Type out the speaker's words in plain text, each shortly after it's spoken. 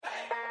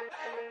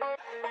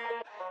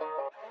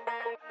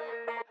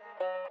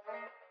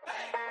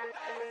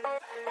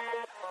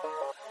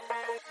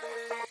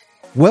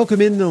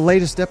Welcome in to the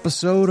latest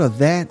episode of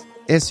That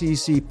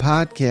SEC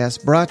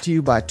Podcast, brought to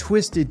you by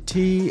Twisted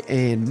Tea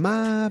and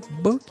My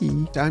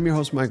Bookie. I'm your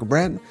host, Michael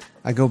Bratton.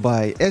 I go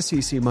by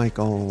SEC Mike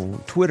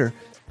on Twitter,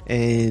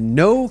 and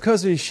no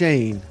Cousin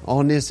Shane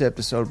on this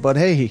episode. But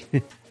hey,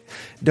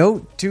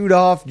 don't toot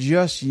off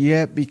just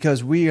yet,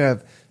 because we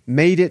have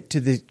made it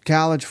to the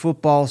college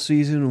football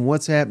season. And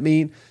what's that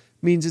mean? It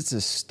means it's a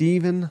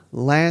Steven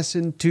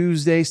Lassan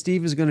Tuesday.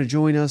 Steve is going to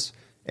join us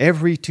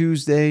every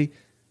Tuesday,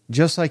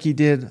 just like he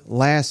did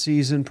last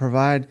season,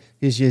 provide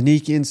his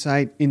unique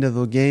insight into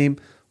the game.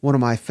 One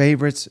of my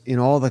favorites in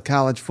all the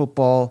college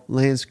football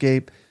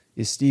landscape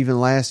is Steven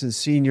Lassan,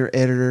 senior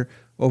editor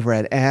over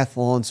at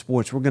Athlon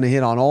Sports. We're going to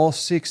hit on all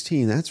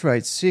 16, that's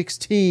right,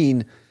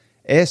 16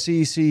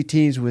 SEC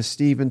teams with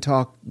Steven.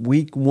 Talk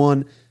week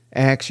one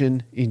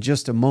action in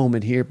just a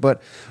moment here.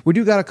 But we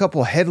do got a couple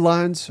of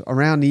headlines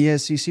around the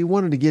SEC.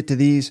 Wanted to get to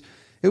these.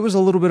 It was a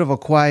little bit of a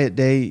quiet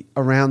day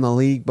around the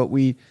league, but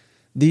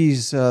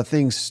these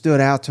things stood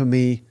out to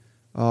me.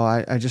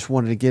 I just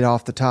wanted to get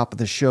off the top of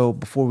the show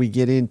before we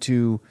get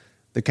into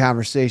the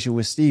conversation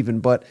with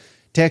Steven. But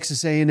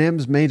Texas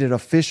A&M's made it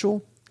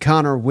official.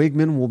 Connor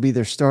Wigman will be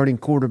their starting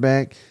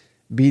quarterback,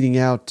 beating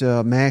out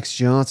Max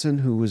Johnson,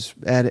 who was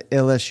at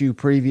LSU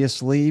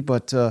previously.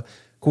 But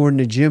according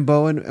to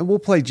Jimbo, and we'll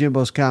play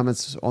Jimbo's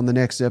comments on the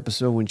next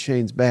episode when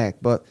Shane's back.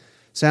 But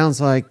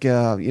sounds like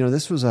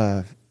this was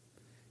a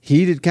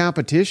heated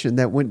competition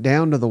that went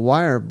down to the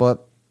wire,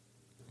 but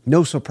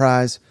no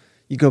surprise.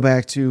 You go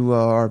back to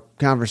our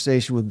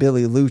conversation with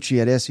Billy Lucci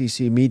at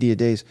SEC Media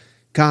Days.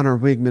 Connor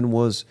Wigman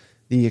was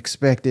the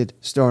expected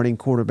starting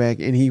quarterback,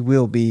 and he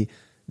will be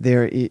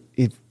there in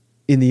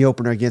the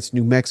opener against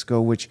New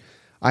Mexico, which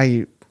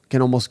I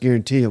can almost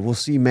guarantee you we'll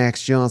see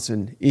Max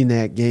Johnson in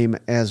that game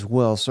as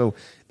well. So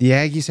the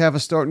Aggies have a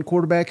starting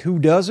quarterback. Who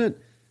doesn't?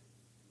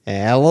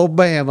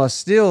 Alabama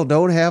still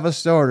don't have a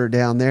starter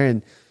down there,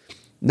 and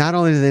not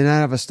only do they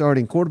not have a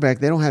starting quarterback,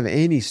 they don't have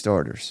any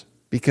starters,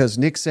 because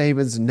Nick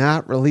Saban's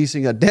not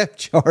releasing a depth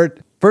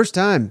chart. First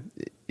time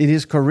in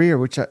his career,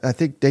 which I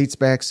think dates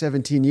back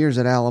 17 years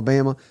at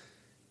Alabama,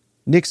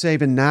 Nick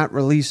Saban not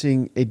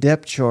releasing a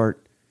depth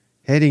chart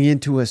heading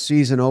into a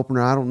season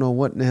opener. I don't know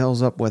what in the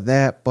hell's up with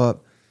that,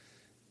 but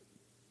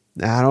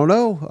I don't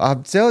know.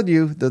 I'm telling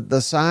you,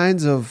 the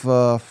signs of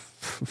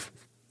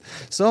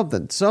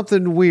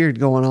something weird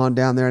going on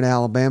down there in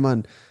Alabama,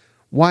 and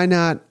why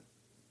not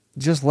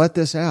just let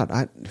this out?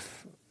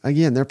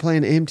 Again, they're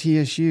playing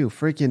MTSU,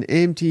 freaking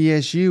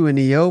MTSU in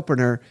the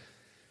opener.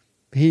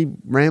 He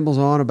rambles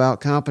on about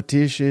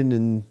competition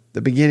and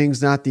the beginning's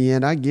not the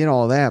end. I get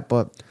all that,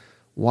 but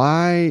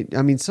why?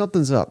 I mean,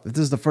 something's up. If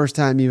this is the first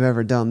time you've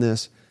ever done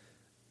this,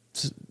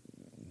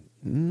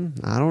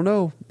 I don't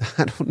know.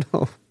 I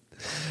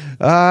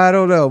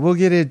don't know. We'll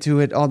get into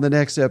it on the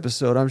next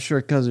episode. I'm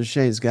sure Cousin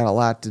Shane's got a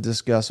lot to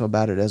discuss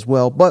about it as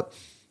well. But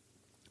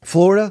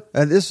Florida,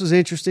 this was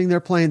interesting. They're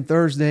playing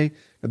Thursday,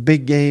 a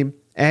big game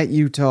at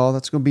Utah.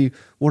 That's going to be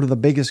one of the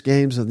biggest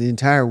games of the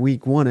entire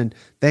week one, and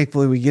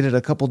thankfully we get it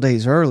a couple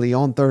days early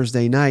on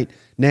Thursday night,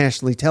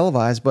 nationally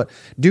televised. But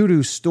due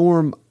to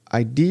Storm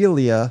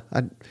Idalia,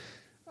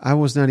 I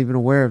was not even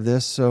aware of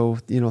this, so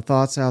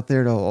thoughts out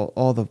there to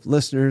all the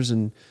listeners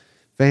and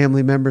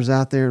family members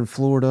out there in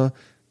Florida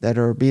that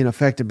are being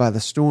affected by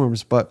the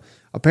storms. But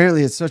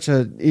apparently it's such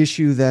an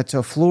issue that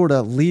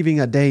Florida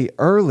leaving a day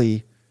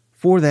early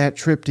for that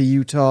trip to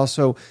Utah.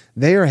 So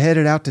they are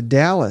headed out to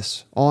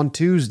Dallas on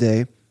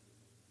Tuesday,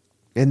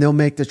 and they'll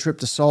make the trip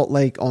to Salt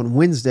Lake on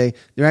Wednesday.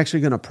 They're actually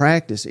going to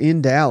practice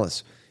in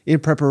Dallas in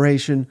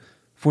preparation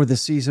for the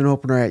season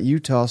opener at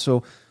Utah.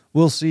 So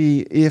we'll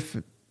see if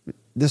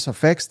this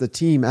affects the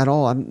team at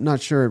all. I'm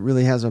not sure it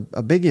really has a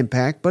big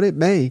impact, but it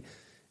may,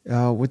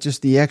 with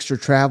just the extra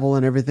travel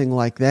and everything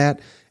like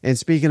that. And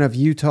speaking of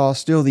Utah,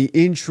 still the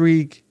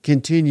intrigue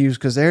continues,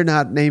 because they're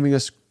not naming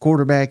a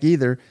quarterback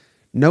either.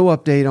 No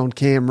update on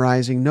Cam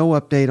Rising. No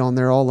update on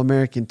their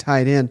All-American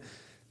tight end.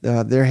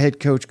 Their head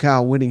coach,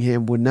 Kyle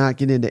Whittingham, would not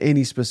get into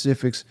any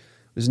specifics,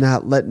 was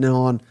not letting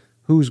on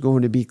who's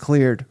going to be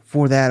cleared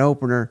for that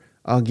opener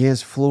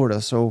against Florida.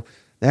 So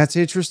that's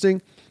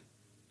interesting.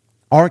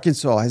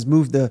 Arkansas has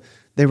moved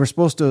they were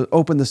supposed to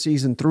open the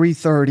season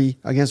 3:30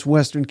 against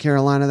Western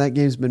Carolina. That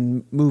game's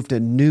been moved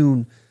to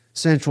noon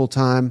Central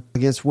Time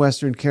against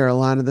Western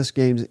Carolina. This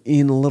game's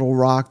in Little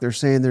Rock. They're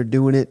saying they're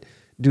doing it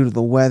due to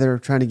the weather,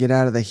 trying to get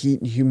out of the heat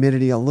and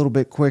humidity a little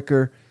bit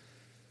quicker.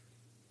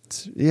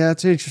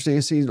 It's interesting.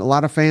 I see a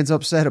lot of fans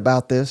upset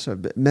about this.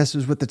 It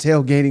messes with the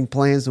tailgating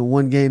plans. The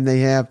one game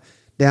they have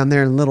down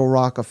there in Little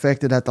Rock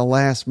affected at the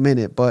last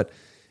minute, but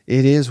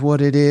it is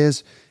what it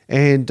is.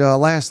 And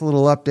last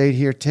little update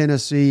here,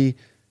 Tennessee,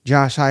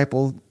 Josh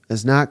Heupel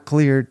is not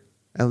cleared.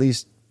 At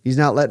least he's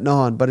not letting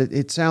on, but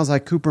it sounds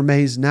like Cooper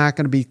May's not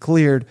going to be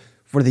cleared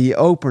for the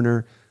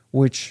opener,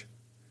 which,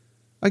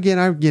 again,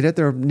 I get it.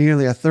 They're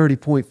nearly a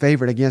 30-point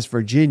favorite against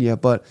Virginia,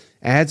 but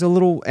adds a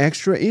little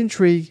extra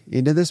intrigue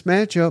into this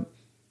matchup,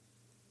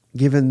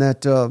 given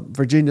that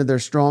Virginia, their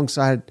strong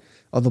side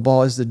of the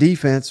ball is the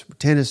defense.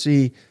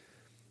 Tennessee,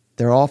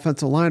 their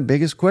offensive line,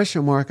 biggest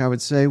question mark, I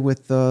would say,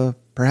 with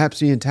perhaps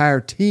the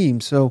entire team.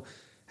 So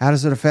how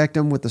does it affect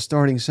them with the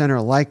starting center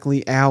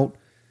likely out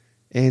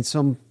and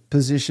some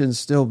positions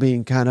still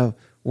being kind of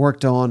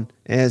worked on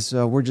as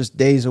we're just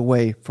days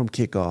away from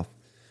kickoff?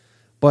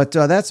 But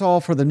that's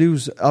all for the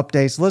news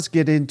updates. Let's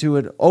get into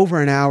it.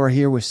 Over an hour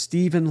here with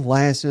Stephen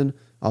Lassan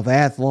of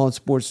Athlon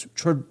Sports.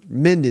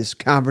 Tremendous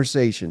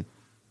conversation.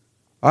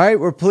 All right,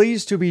 we're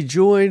pleased to be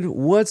joined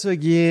once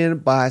again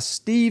by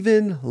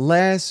Stephen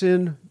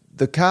Lassan,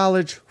 the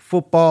college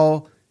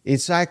football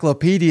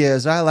encyclopedia,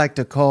 as I like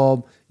to call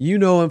him. You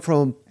know him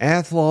from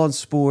Athlon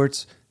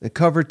Sports, the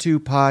Cover 2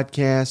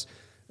 podcast,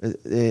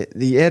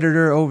 the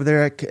editor over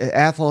there at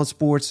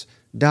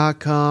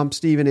athlonsports.com.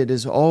 Stephen, it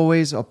is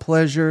always a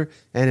pleasure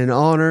and an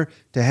honor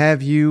to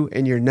have you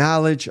and your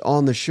knowledge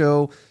on the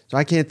show. So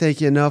I can't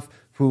thank you enough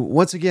for,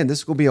 once again,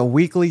 this will be a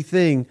weekly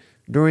thing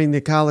during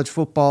the college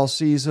football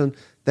season.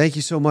 Thank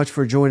you so much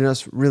for joining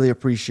us. Really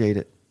appreciate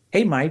it.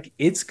 Hey, Mike,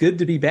 it's good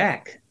to be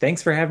back.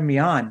 Thanks for having me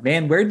on.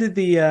 Man, where did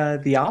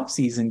the off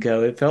season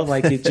go? It felt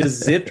like it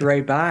just zipped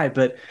right by.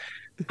 But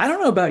I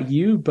don't know about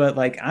you, but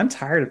like I'm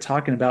tired of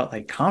talking about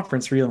like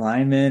conference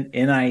realignment,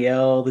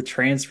 NIL, the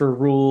transfer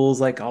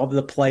rules, like all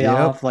the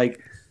playoff. Yep.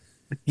 Like,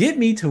 get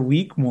me to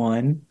week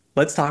one.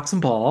 Let's talk some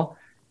ball.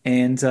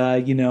 And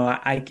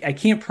I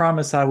can't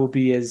promise I will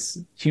be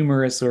as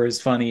humorous or as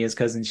funny as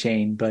Cousin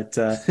Shane, but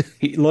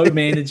load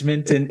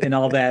management and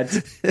all that.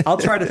 I'll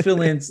try to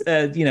fill in,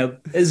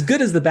 as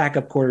good as the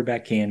backup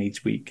quarterback can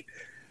each week.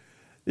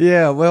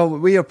 Yeah, well,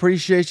 we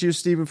appreciate you,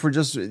 Stephen, for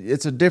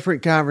it's a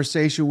different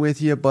conversation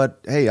with you,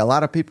 but hey, a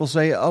lot of people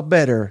say a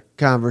better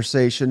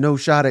conversation. No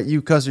shot at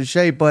you, Cousin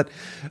Shay, but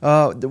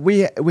we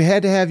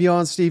had to have you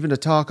on, Stephen, to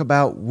talk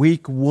about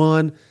week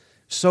one.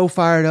 So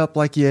fired up,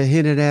 like you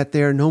hinted at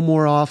there. No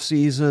more off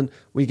season.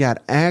 We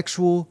got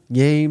actual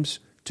games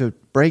to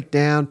break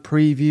down,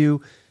 preview,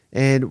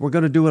 and we're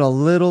going to do it a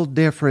little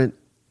different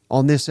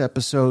on this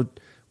episode.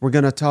 We're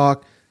going to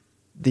talk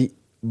the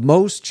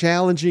most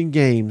challenging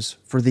games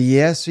for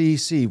the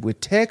SEC, with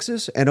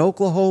Texas and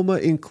Oklahoma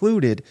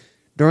included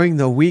during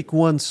the week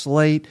one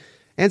slate.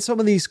 And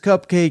some of these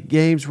cupcake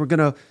games, we're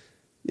going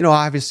to,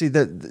 obviously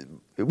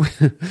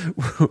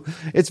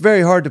it's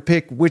very hard to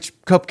pick which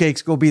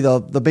cupcake's going to be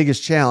the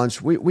biggest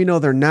challenge. We know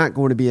they're not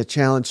going to be a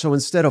challenge. So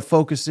instead of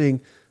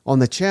focusing on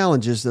the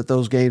challenges that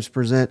those games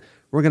present,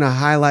 we're going to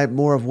highlight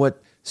more of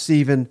what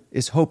Stephen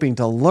is hoping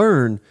to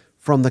learn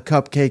from the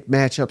cupcake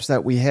matchups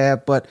that we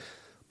have. But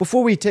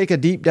before we take a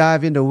deep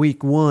dive into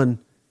week one,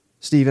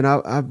 Stephen,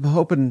 I'm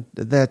hoping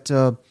that,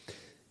 and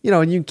you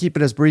can keep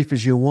it as brief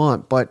as you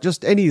want, but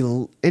just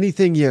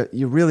anything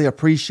you really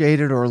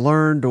appreciated or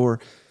learned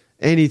or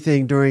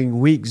anything during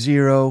week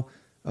zero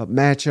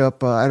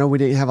matchup. I know we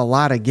didn't have a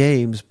lot of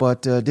games,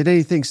 but did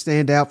anything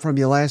stand out from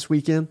you last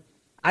weekend?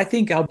 I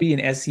think I'll be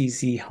an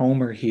SEC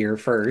homer here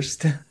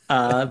first.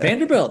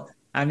 Vanderbilt.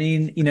 I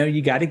mean,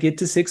 you got to get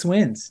to 6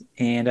 wins,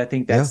 and I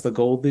think that's the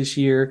goal this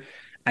year.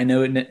 I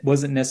know it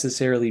wasn't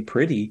necessarily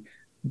pretty,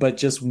 but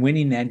just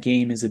winning that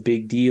game is a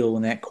big deal,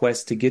 and that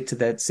quest to get to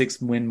that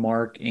 6-win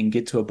mark and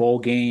get to a bowl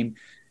game,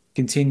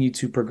 continue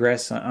to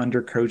progress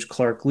under Coach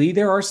Clark Lee.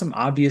 There are some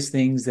obvious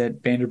things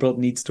that Vanderbilt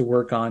needs to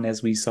work on,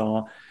 as we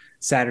saw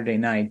Saturday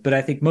night. But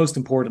I think most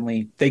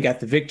importantly, they got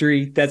the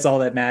victory. That's all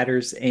that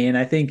matters. And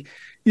I think,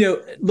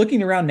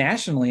 looking around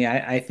nationally,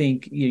 I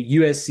think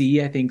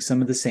USC, I think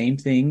some of the same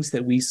things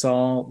that we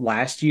saw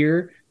last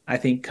year, I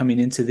think coming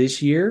into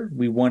this year,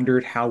 we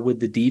wondered how would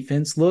the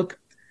defense look.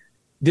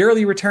 The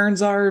early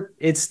returns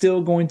it's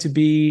still going to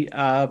be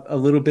a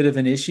little bit of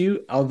an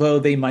issue, although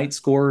they might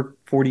score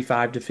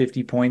 45 to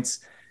 50 points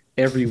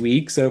every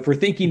week. So if we're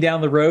thinking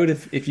down the road,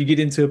 if you get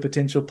into a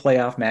potential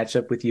playoff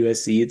matchup with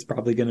USC, it's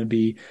probably going to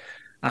be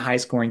a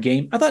high-scoring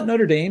game. I thought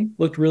Notre Dame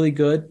looked really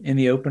good in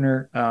the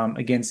opener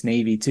against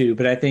Navy too,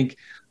 but I think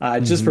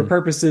just for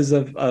purposes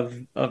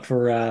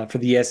for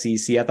the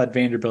SEC, I thought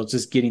Vanderbilt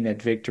just getting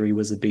that victory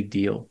was a big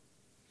deal.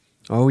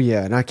 Oh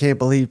yeah, and I can't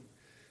believe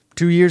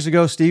 2 years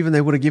ago, Stephen,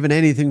 they would have given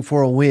anything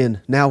for a win.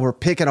 Now we're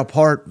picking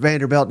apart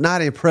Vanderbilt.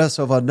 Not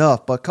impressive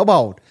enough, but come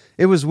on.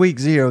 It was week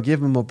zero.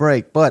 Give them a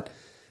break. But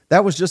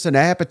that was just an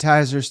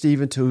appetizer,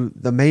 Stephen, to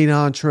the main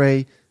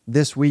entree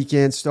this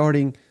weekend,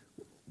 starting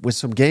with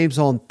some games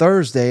on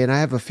Thursday. And I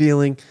have a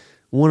feeling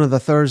one of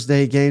the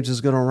Thursday games is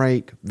going to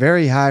rank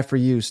very high for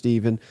you,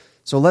 Stephen.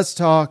 So let's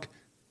talk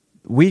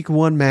week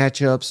one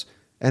matchups.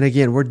 And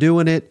again, we're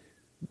doing it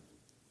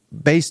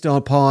based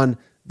upon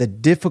the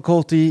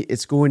difficulty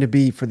it's going to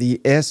be for the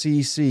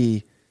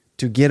SEC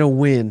to get a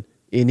win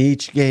in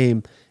each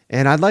game.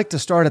 And I'd like to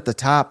start at the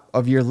top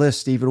of your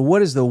list, Stephen.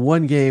 What is the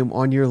one game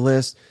on your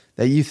list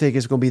that you think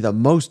is going to be the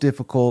most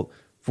difficult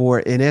for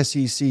an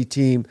SEC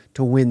team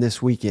to win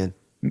this weekend?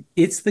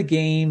 It's the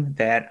game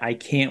that I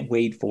can't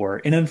wait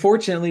for. And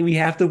unfortunately, we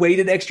have to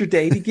wait an extra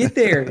day to get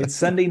there. It's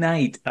Sunday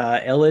night,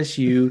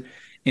 LSU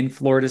in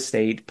Florida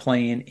State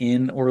playing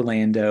in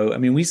Orlando. I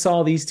mean, we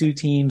saw these two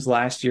teams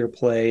last year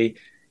play.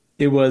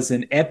 It was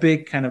an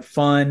epic kind of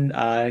fun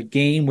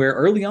game where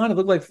early on it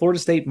looked like Florida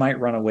State might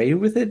run away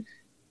with it.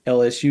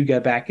 LSU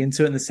got back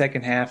into it in the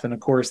second half. And of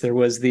course, there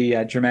was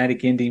the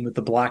dramatic ending with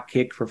the block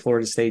kick for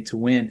Florida State to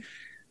win.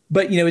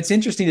 But, it's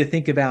interesting to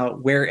think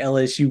about where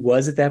LSU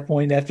was at that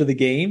point after the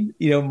game.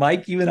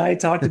 Mike, you and I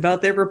talked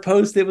about there were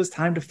posts it was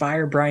time to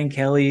fire Brian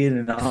Kelly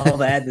and all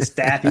that, the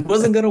staff. It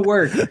wasn't going to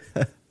work.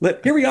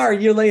 But here we are a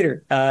year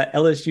later.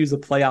 LSU's a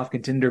playoff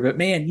contender. But,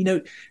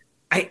 man,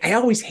 I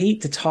always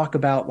hate to talk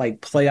about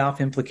like playoff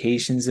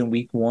implications in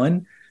week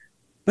one.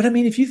 But I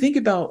mean, if you think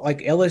about like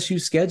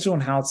LSU's schedule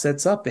and how it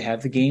sets up, they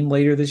have the game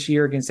later this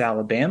year against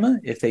Alabama.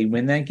 If they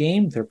win that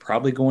game, they're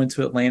probably going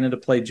to Atlanta to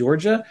play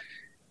Georgia.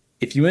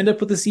 If you end up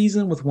with a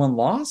season with one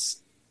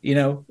loss,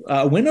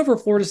 a win over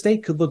Florida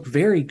State could look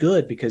very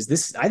good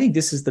because I think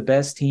this is the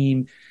best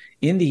team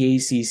in the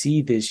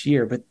ACC this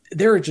year. But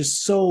there are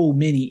just so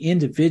many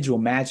individual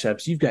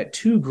matchups. You've got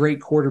two great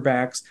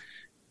quarterbacks,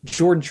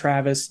 Jordan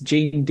Travis,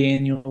 Jaden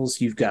Daniels.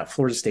 You've got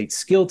Florida State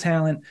skill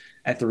talent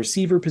at the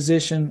receiver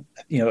position,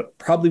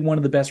 probably one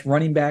of the best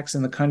running backs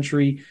in the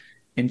country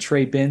in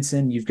Trey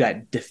Benson. You've got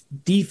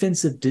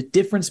defensive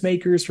difference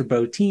makers for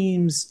both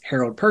teams,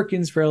 Harold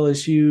Perkins for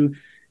LSU,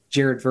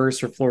 Jared Verse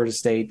for Florida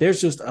State.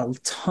 There's just a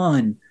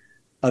ton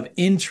of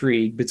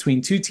intrigue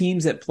between two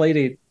teams that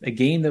played a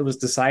game that was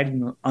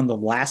decided on the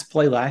last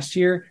play last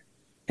year.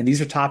 And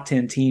these are top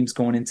 10 teams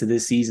going into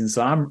this season.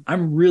 So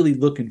I'm really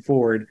looking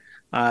forward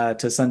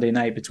to Sunday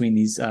night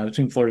between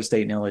Florida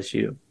State and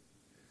LSU.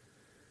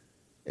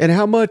 And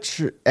how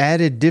much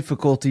added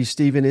difficulty,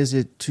 Stephen, is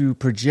it to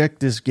project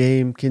this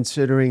game,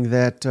 considering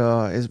that,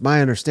 is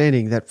my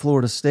understanding, that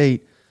Florida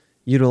State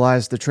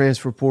utilized the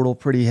transfer portal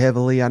pretty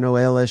heavily. I know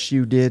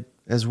LSU did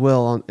as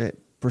well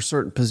for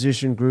certain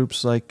position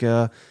groups like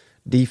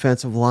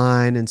defensive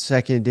line and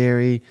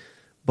secondary.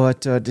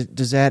 But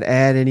does that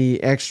add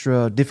any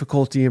extra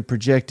difficulty in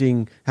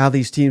projecting how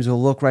these teams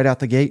will look right out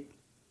the gate?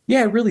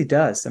 Yeah, it really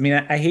does. I mean,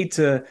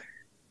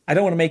 I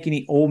don't want to make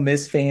any Ole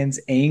Miss fans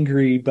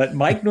angry, but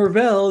Mike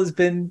Norvell has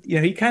been,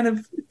 he kind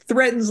of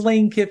threatens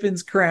Lane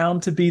Kiffin's crown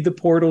to be the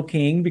portal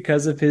king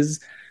because of his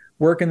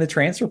work in the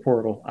transfer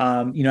portal.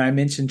 I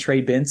mentioned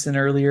Trey Benson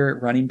earlier,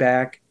 running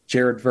back.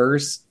 Jared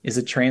Verse is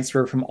a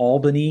transfer from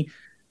Albany,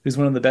 who's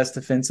one of the best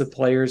defensive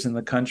players in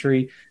the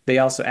country. They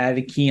also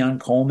added Keon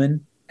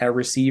Coleman at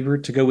receiver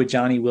to go with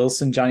Johnny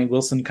Wilson. Johnny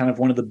Wilson, kind of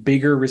one of the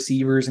bigger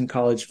receivers in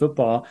college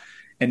football.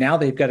 And now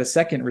they've got a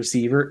second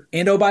receiver.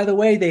 And, oh, by the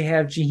way, they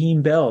have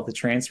Jaheim Bell, the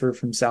transfer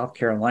from South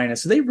Carolina.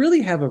 So they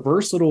really have a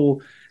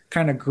versatile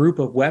kind of group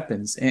of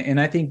weapons.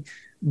 And I think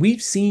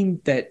we've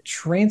seen that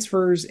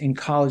transfers in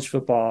college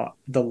football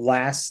the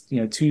last,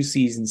 2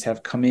 seasons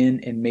have come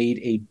in and made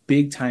a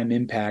big time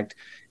impact.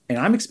 And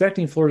I'm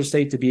expecting Florida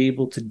State to be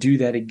able to do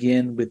that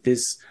again with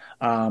this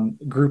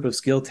group of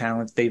skill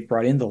talents they've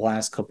brought in the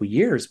last couple of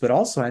years. But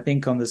also, I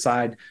think on the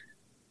side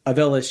of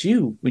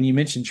LSU, when you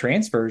mention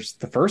transfers,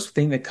 the first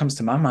thing that comes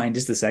to my mind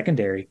is the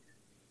secondary.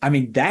 I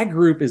mean, that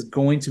group is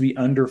going to be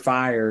under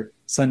fire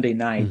Sunday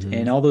night,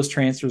 and all those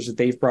transfers that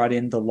they've brought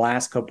in the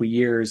last couple of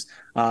years.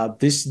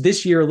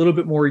 This year, a little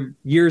bit more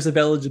years of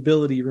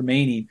eligibility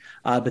remaining,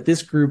 but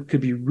this group could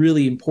be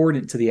really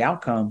important to the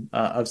outcome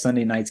of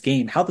Sunday night's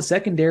game. How the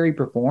secondary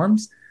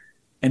performs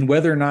and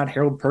whether or not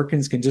Harold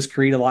Perkins can just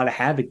create a lot of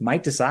havoc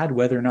might decide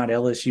whether or not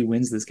LSU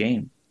wins this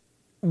game.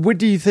 What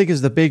do you think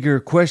is the bigger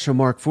question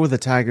mark for the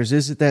Tigers?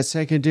 Is it that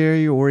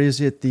secondary, or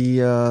is it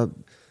the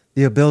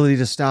ability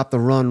to stop the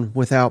run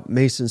without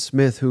Mason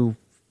Smith, who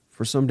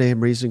for some damn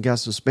reason got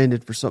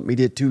suspended for something he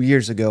did 2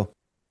 years ago?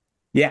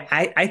 Yeah,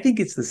 I think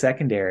it's the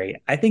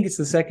secondary. I think it's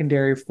the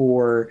secondary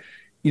for,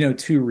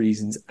 2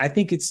 reasons. I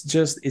think it's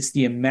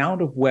the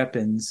amount of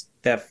weapons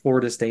that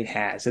Florida State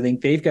has. I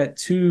think they've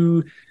got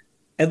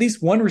at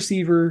least one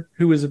receiver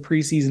who was a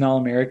preseason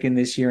All-American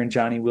this year in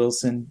Johnny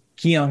Wilson.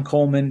 Keon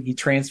Coleman, he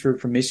transferred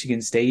from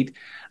Michigan State.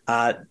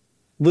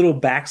 Little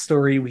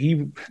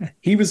backstory,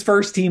 he was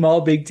first team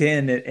All Big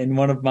Ten in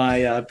one of my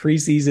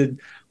preseason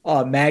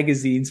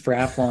magazines for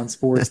Athlon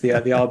Sports,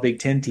 the All Big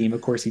Ten team.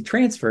 Of course, he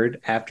transferred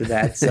after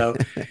that, so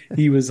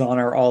he was on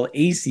our All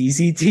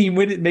ACC team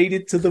when it made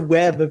it to the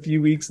web a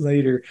few weeks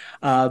later.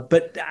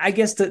 But I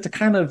guess to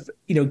kind of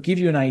give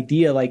you an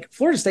idea, like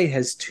Florida State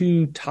has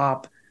 2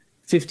 top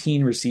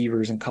 15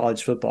 receivers in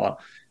college football.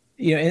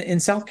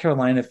 And South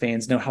Carolina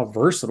fans know how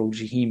versatile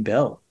Jaheim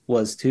Bell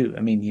was too.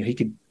 I mean, he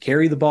could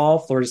carry the ball.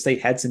 Florida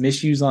State had some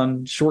issues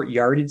on short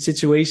yardage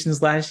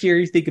situations last year.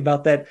 You think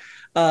about that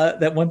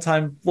one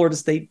time Florida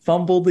State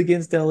fumbled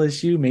against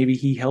LSU. Maybe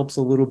he helps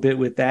a little bit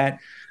with that.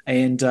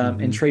 And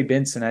Trey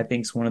Benson, I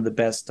think, is one of the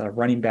best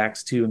running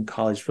backs too in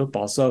college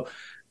football. So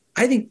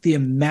I think the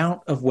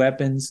amount of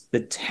weapons, the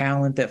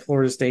talent that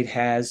Florida State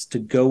has to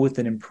go with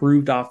an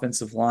improved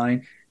offensive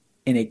line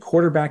and a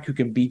quarterback who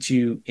can beat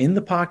you in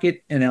the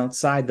pocket and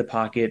outside the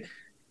pocket.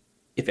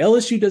 If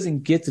LSU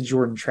doesn't get to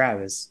Jordan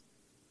Travis,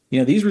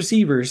 these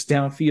receivers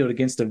downfield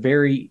against a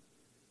very,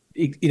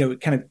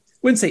 kind of,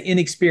 wouldn't say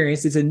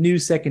inexperienced, it's a new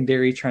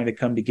secondary trying to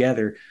come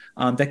together.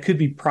 That could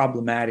be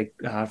problematic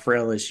for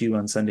LSU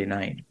on Sunday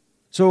night.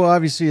 So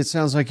obviously it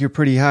sounds like you're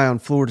pretty high on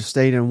Florida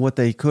State and what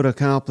they could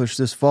accomplish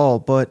this fall,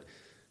 but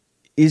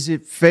Is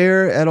it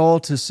fair at all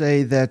to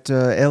say that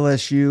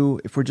LSU,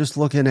 if we're just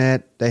looking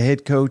at the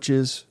head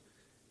coaches,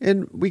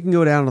 and we can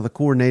go down to the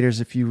coordinators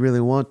if you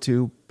really want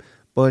to,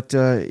 but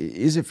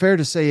is it fair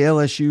to say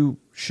LSU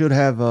should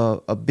have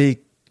a big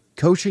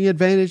coaching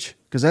advantage?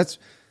 Because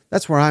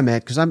that's where I'm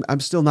at, because I'm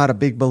still not a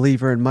big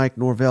believer in Mike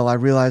Norvell. I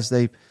realize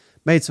they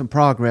made some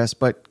progress,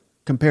 but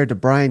compared to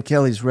Brian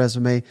Kelly's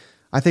resume,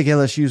 I think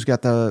LSU's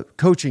got the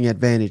coaching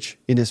advantage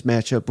in this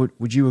matchup.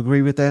 Would you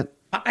agree with that?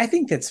 I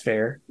think that's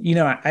fair.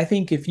 I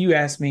think if you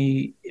ask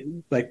me,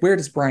 like, where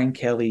does Brian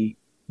Kelly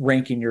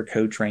rank in your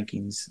coach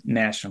rankings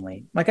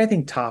nationally? Like, I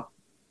think top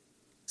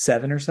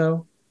 7 or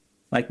so,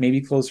 like maybe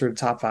closer to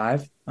top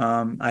 5.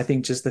 I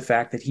think just the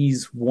fact that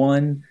he's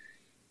won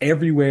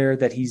everywhere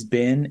that he's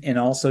been. And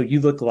also you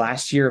look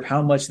last year of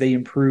how much they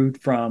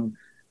improved from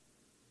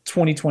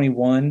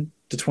 2021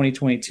 to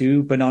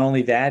 2022. But not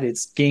only that,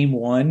 it's game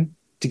 1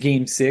 to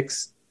game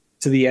 6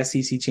 to the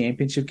SEC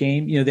championship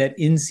game, that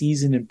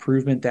in-season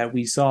improvement that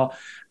we saw.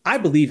 I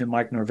believe in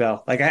Mike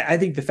Norvell. Like, I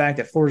think the fact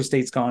that Florida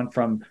State's gone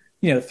from,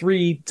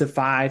 3 to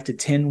 5 to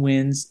 10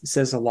 wins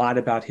says a lot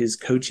about his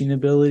coaching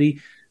ability.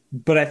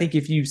 But I think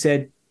if you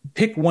said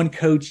pick one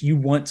coach you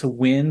want to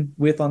win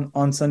with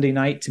on Sunday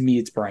night, to me,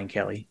 it's Brian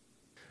Kelly.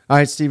 All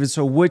right, Steven.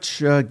 So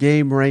which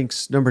game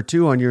ranks number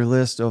 2 on your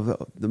list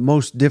of the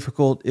most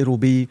difficult it'll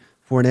be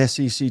for an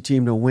SEC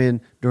team to win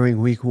during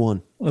week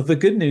 1? Well, the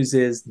good news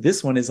is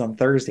this one is on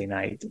Thursday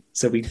night,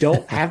 so we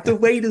don't have to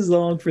wait as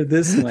long for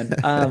this one.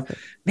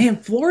 Man,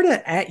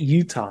 Florida at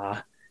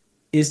Utah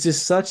is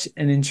just such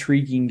an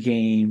intriguing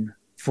game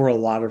for a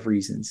lot of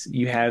reasons.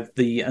 You have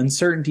the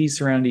uncertainty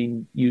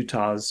surrounding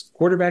Utah's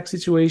quarterback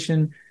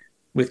situation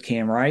with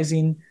Cam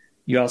Rising.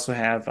 You also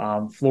have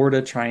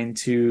Florida trying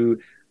to,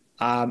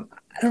 I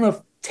don't know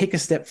if take a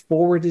step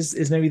forward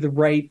is maybe the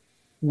right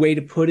way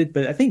to put it,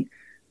 but I think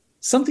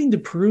something to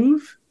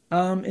prove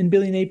in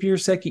Billy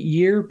Napier's second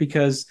year,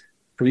 because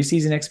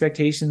preseason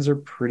expectations are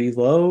pretty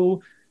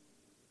low.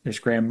 There's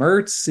Graham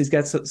Mertz. He's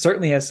got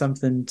certainly has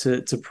something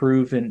to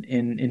prove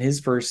in his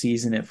first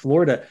season at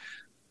Florida.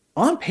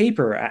 On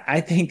paper,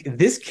 I think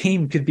this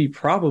game could be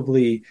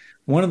probably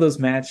one of those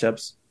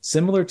matchups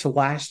similar to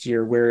last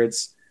year, where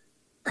it's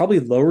probably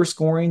lower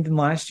scoring than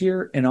last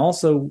year. And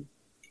also,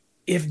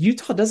 if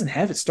Utah doesn't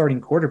have its starting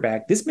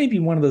quarterback, this may be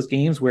one of those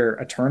games where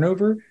a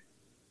turnover,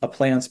 a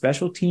play on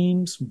special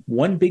teams,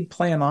 one big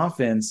play on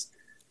offense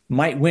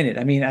might win it.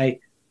 I mean, I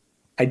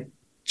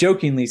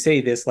jokingly say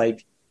this,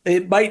 like,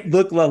 it might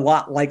look a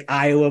lot like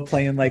Iowa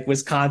playing like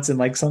Wisconsin,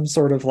 like some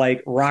sort of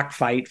like rock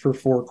fight for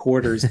 4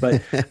 quarters.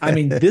 But I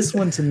mean, this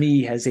one to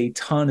me has a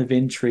ton of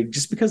intrigue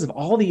just because of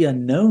all the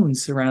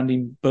unknowns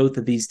surrounding both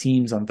of these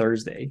teams on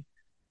Thursday.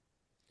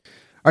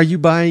 Are you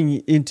buying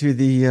into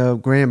the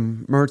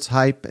Graham Mertz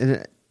hype?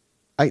 And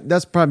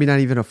that's probably not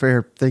even a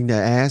fair thing to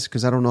ask,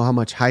 because I don't know how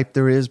much hype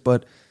there is,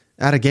 but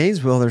out of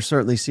Gainesville, there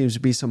certainly seems to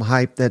be some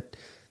hype that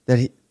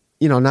he,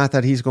 not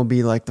that he's going to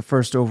be like the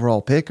first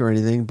overall pick or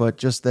anything, but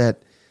just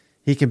that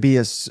he can be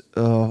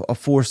a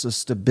force of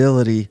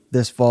stability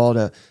this fall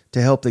to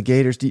help the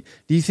Gators. Do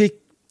you think,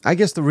 I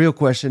guess the real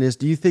question is,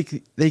 do you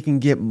think they can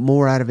get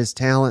more out of his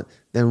talent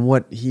than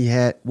what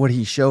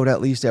he showed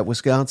at least at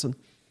Wisconsin?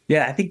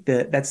 Yeah, I think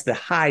that's the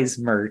Heis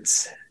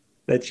Mertz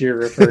that you're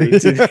referring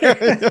to.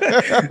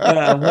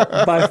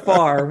 By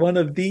far, one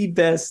of the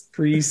best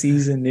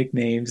preseason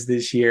nicknames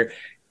this year.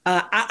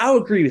 I'll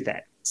agree with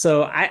that.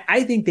 So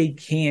I think they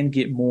can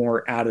get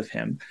more out of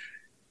him.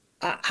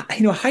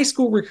 High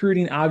school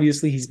recruiting,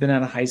 obviously, he's been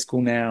out of high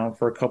school now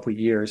for a couple of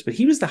years, but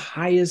he was the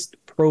highest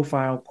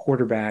profile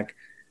quarterback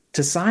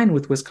to sign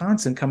with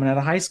Wisconsin coming out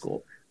of high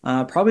school.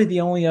 Probably the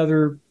only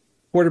other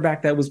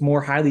quarterback that was more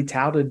highly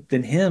touted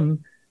than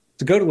him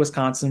to go to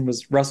Wisconsin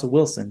was Russell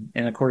Wilson.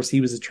 And of course, he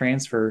was a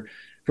transfer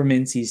from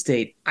NC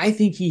State. I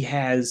think he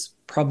has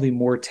probably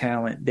more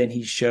talent than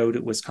he showed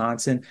at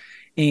Wisconsin.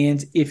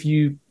 And if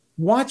you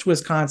watch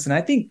Wisconsin,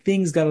 I think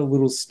things got a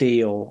little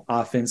stale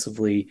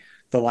offensively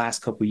the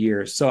last couple of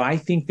years. So I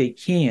think they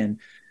can.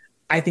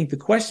 I think the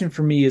question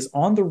for me is,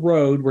 on the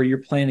road where you're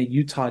playing a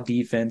Utah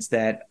defense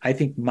that I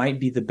think might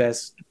be the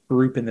best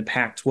group in the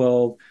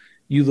Pac-12,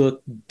 you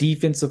look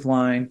defensive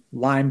line,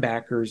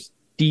 linebackers,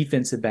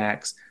 defensive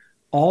backs,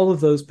 all of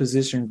those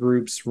position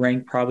groups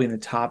rank probably in the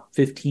top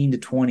 15 to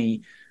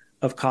 20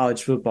 of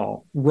college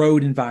football.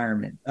 Road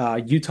environment,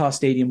 Utah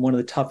Stadium, one of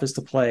the toughest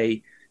to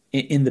play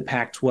in the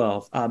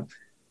Pac-12.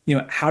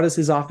 How does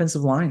his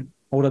offensive line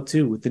hold up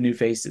too with the new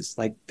faces,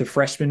 like the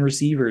freshman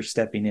receivers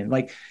stepping in?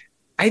 Like,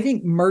 I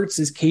think Mertz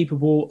is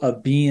capable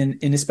of being,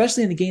 and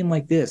especially in a game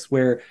like this,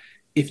 where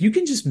if you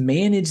can just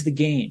manage the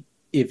game,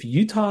 if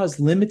Utah is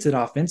limited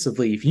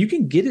offensively, if you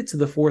can get it to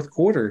the fourth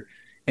quarter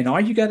and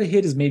all you got to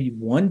hit is maybe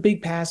one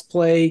big pass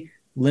play,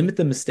 limit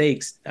the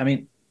mistakes. I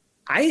mean,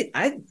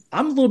 I'm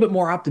a little bit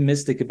more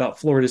optimistic about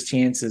Florida's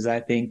chances, I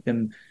think,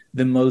 than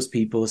most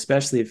people,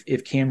 especially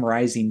if Cam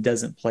Rising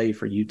doesn't play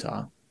for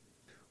Utah.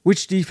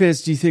 Which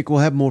defense do you think will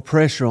have more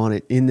pressure on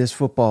it in this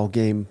football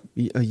game?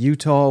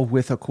 Utah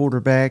with a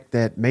quarterback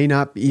that may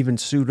not even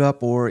suit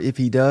up, or if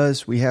he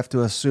does, we have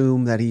to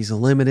assume that he's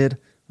limited.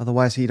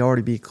 Otherwise, he'd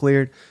already be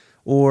cleared.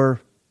 Or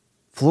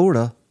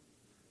Florida,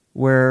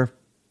 where,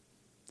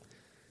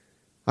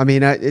 I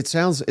mean, it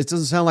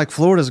doesn't sound like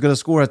Florida's going to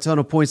score a ton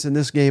of points in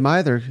this game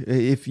either.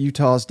 If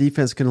Utah's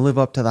defense can live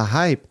up to the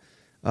hype,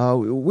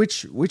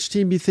 which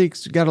team do you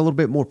think's got a little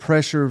bit more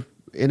pressure?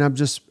 And I'm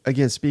just,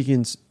 again,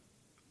 speaking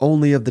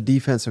only of the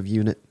defensive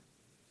unit.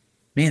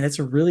 Man, that's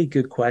a really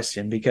good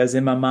question, because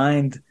in my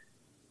mind,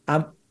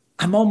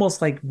 I'm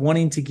almost like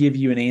wanting to give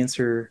you an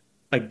answer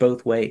like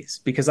both ways,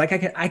 because like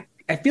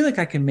I feel like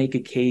I can make a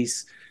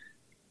case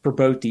for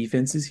both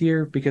defenses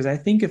here, because I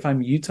think if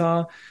I'm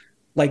Utah,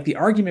 like the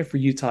argument for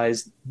Utah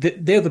is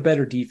that they're the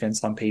better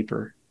defense on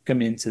paper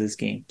coming into this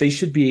game. They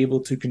should be able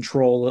to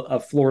control a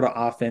Florida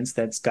offense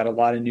that's got a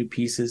lot of new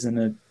pieces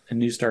and a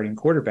new starting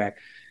quarterback.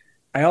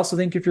 I also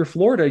think if you're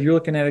Florida, you're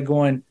looking at it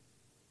going,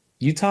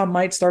 Utah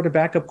might start a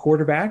backup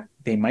quarterback.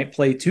 They might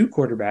play two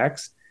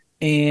quarterbacks.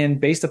 And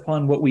based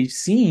upon what we've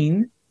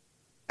seen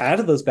out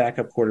of those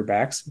backup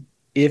quarterbacks,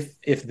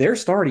 if they're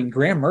starting,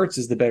 Graham Mertz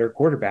is the better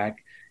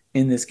quarterback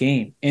in this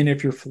game. And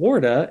if you're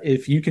Florida,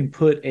 if you can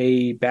put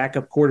a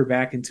backup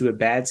quarterback into a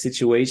bad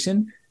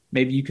situation,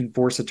 maybe you can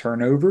force a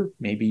turnover,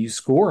 maybe you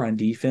score on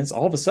defense.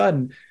 All of a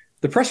sudden,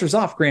 the pressure's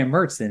off Graham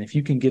Mertz then if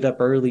you can get up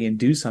early and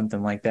do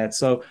something like that.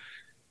 So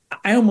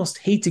I almost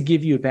hate to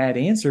give you a bad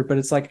answer, but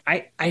it's like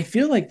I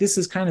feel like this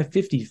is kind of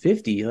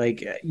 50-50.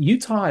 Like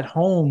Utah at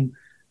home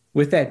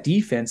with that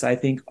defense, I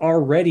think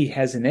already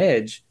has an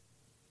edge.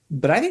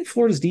 But I think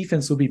Florida's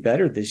defense will be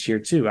better this year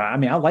too. I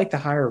mean, I like the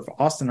hire of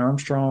Austin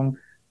Armstrong.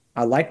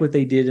 I like what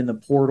they did in the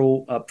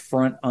portal up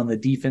front on the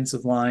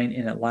defensive line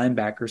and at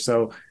linebacker.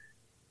 So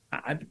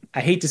I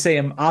hate to say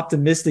I'm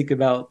optimistic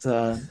about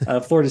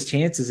Florida's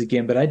chances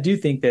again, but I do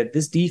think that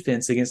this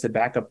defense against a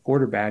backup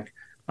quarterback,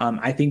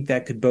 I think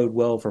that could bode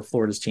well for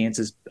Florida's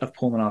chances of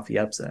pulling off the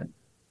upset.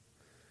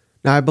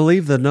 Now, I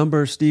believe the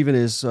number, Stephen,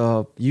 is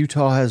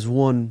Utah has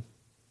won,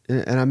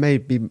 and I may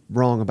be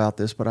wrong about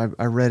this, but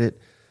I read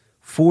it,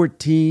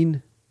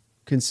 14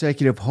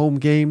 consecutive home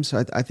games.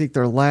 I think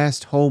their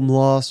last home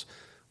loss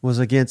was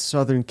against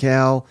Southern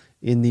Cal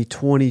in the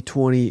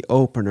 2020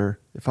 opener,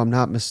 if I'm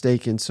not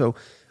mistaken. So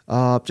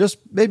just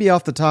maybe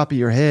off the top of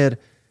your head,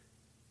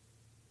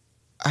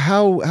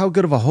 how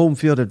good of a home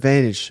field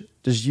advantage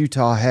does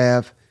Utah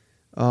have?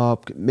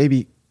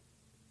 Maybe,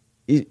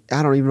 I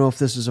don't even know if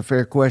this is a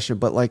fair question,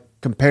 but like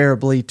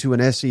comparably to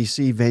an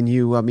SEC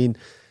venue, I mean,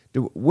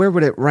 where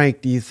would it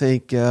rank, do you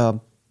think,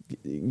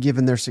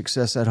 given their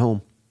success at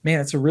home? Man,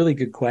 that's a really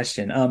good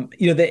question.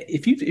 That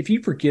if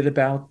you forget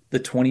about the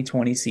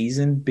 2020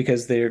 season,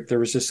 because there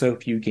was just so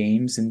few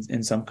games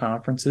in some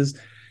conferences,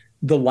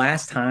 the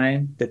last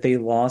time that they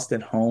lost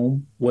at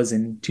home was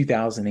in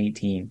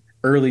 2018,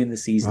 early in the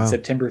season, wow.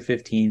 September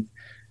 15th,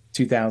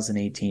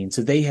 2018.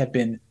 So they have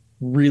been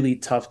really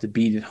tough to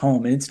beat at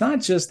home. And it's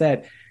not just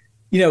that,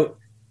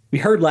 we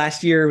heard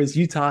last year was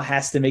Utah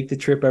has to make the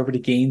trip over to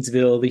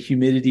Gainesville, the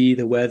humidity,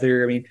 the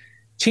weather. I mean,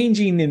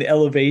 changing in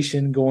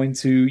elevation going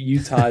to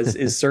Utah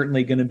is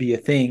certainly going to be a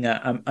thing.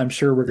 I'm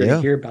sure we're going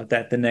to hear about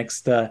that the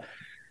next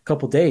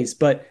couple days.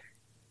 But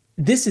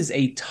this is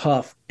a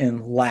tough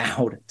and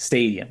loud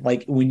stadium.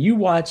 Like when you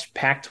watch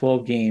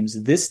Pac-12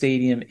 games, this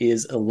stadium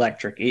is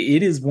electric.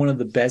 It is one of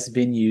the best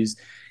venues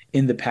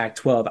in the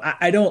Pac-12.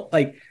 I don't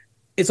like.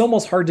 It's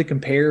almost hard to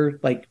compare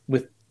like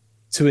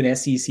to an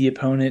SEC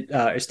opponent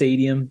or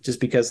stadium just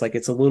because like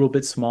it's a little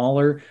bit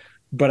smaller.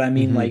 But I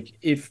mean, like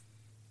if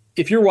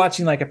you're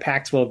watching like a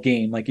Pac-12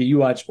 game, like you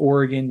watch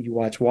Oregon, you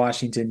watch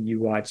Washington, you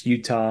watch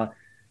Utah,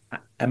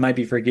 I might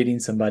be forgetting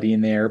somebody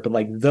in there, but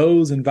like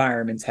those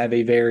environments have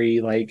a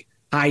very like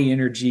high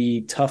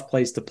energy, tough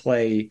place to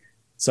play.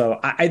 So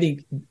I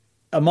think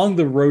among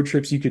the road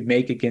trips you could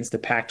make against a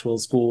Pac-12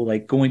 school,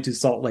 like going to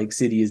Salt Lake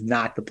City is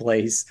not the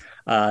place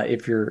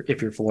if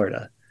you're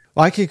Florida.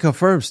 Well, I can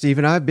confirm,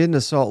 Stephen, I've been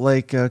to Salt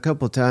Lake a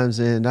couple of times,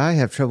 and I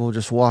have trouble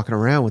just walking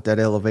around with that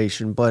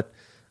elevation, but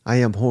I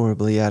am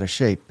horribly out of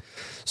shape.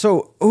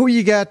 So who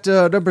you got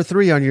number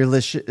 3 on your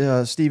list,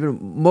 Stephen?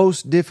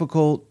 Most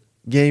difficult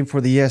game for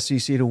the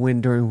SEC to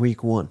win during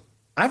week 1?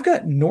 I've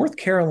got North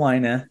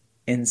Carolina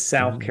and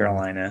South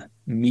Carolina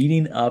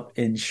meeting up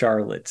in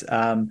Charlotte.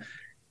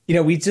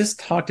 We just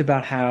talked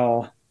about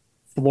how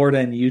Florida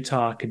and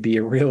Utah could be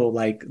a real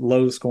like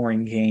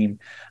low-scoring game.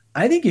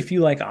 I think if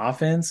you like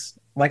offense,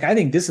 like I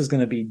think this is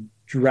going to be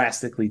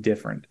drastically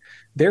different.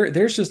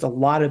 There's just a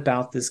lot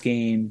about this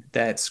game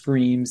that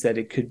screams that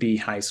it could be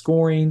high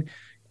scoring.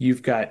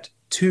 You've got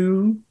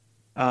two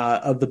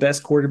of the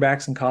best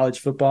quarterbacks in college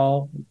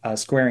football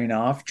squaring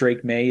off.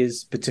 Drake May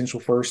is potential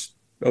first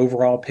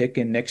overall pick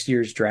in next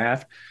year's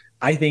draft.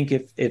 I think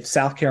if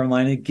South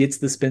Carolina gets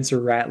the Spencer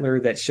Rattler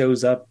that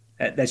showed up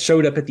at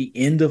the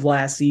end of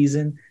last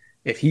season,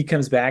 if he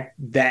comes back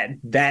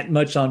that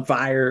much on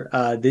fire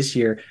this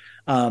year,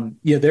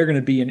 they're going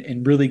to be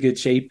in really good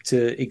shape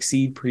to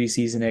exceed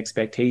preseason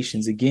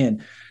expectations.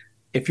 Again,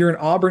 if you're an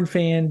Auburn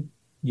fan,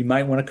 you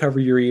might want to cover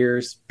your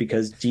ears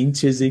because Gene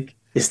Chizik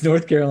is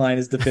North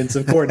Carolina's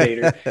defensive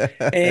coordinator.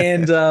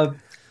 And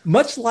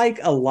Much like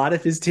a lot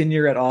of his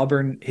tenure at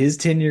Auburn, his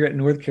tenure at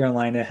North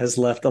Carolina has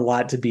left a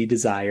lot to be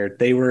desired.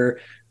 They were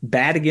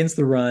bad against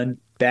the run,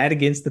 bad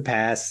against the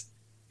pass.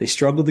 They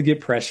struggled to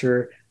get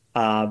pressure.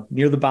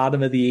 Near the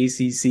bottom of the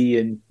ACC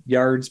in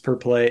yards per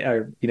play,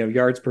 or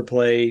yards per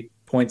play,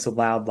 points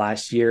allowed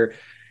last year.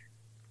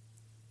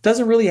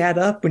 Doesn't really add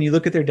up when you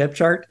look at their depth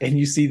chart and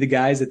you see the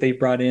guys that they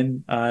brought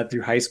in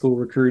through high school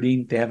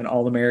recruiting. They have an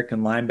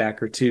All-American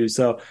linebacker too.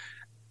 So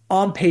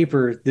on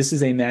paper, this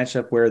is a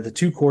matchup where the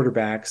two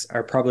quarterbacks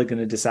are probably going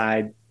to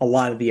decide a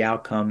lot of the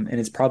outcome, and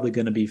it's probably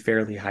going to be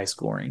fairly high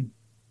scoring.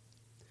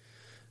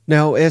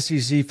 Now,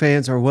 SEC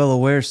fans are well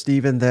aware,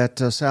 Stephen, that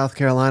South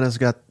Carolina's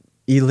got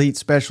elite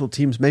special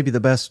teams, maybe the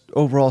best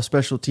overall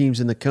special teams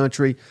in the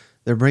country.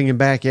 They're bringing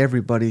back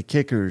everybody,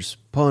 kickers,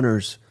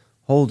 punters,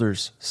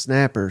 holders,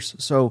 snappers.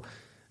 So,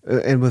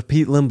 and with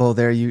Pete Limbo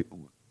there,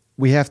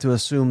 we have to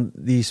assume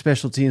the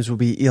special teams will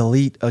be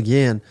elite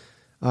again.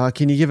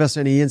 Can you give us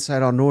any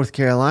insight on North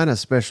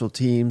Carolina's special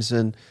teams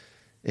and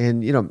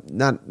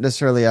not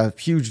necessarily a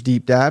huge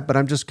deep dive, but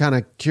I'm just kind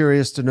of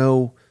curious to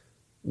know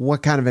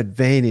what kind of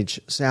advantage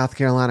South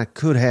Carolina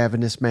could have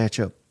in this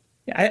matchup.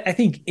 I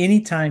think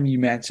anytime you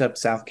match up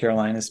South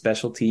Carolina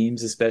special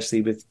teams,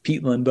 especially with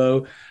Pete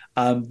Limbo,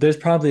 there's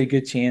probably a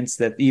good chance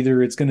that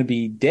either it's going to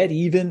be dead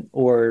even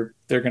or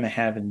they're going to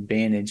have an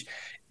advantage.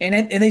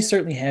 And they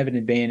certainly have an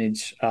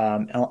advantage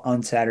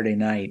on Saturday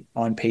night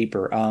on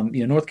paper.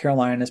 North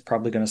Carolina is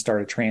probably going to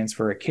start a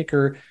transfer, a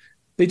kicker.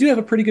 They do have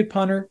a pretty good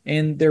punter,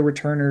 and their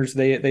returners,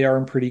 they are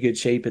in pretty good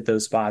shape at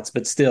those spots.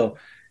 But still,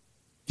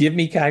 give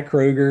me Kai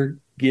Kroger,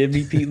 give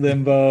me Pete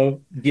Limbo,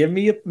 give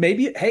me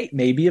maybe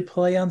a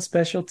play on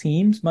special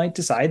teams might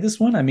decide this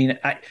one. I mean,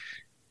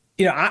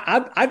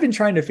 I've been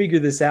trying to figure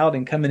this out,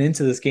 and coming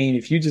into this game,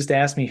 if you just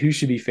asked me who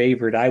should be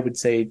favored, I would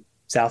say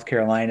South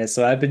Carolina.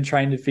 So I've been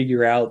trying to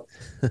figure out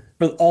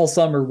for all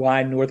summer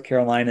why North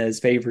Carolina is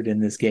favored in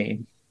this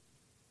game.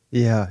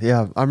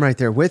 Yeah, I'm right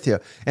there with you.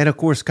 And of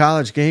course,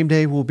 College Game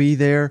Day will be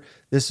there.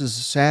 This is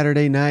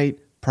Saturday night,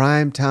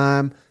 prime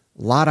time.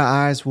 A lot of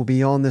eyes will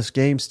be on this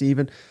game,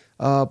 Stephen.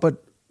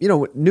 But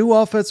new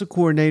offensive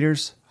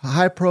coordinators,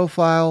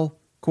 high-profile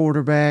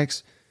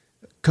quarterbacks,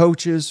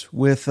 coaches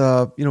with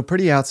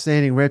pretty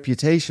outstanding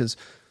reputations.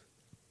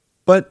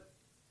 But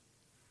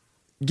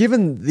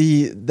given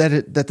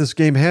that this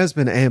game has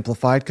been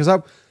amplified, because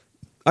I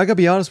gotta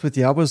be honest with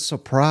you, I was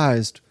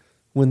surprised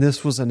when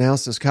this was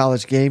announced as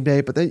College Game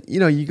Day. But then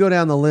you go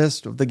down the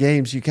list of the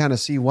games, you kind of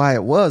see why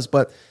it was.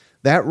 But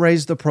that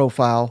raised the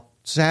profile.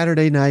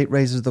 Saturday night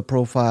raises the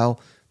profile.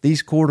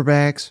 These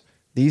quarterbacks,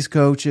 these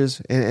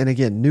coaches, and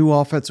again, new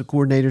offensive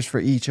coordinators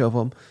for each of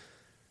them.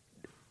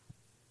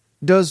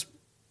 Does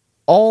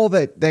all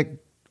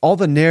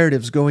the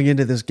narratives going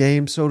into this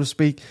game, so to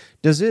speak,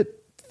 does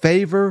it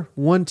favor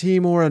one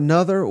team or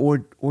another,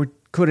 or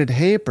could it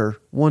hamper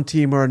one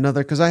team or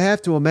another? Because I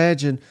have to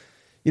imagine,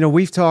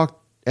 we've talked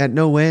at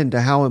no end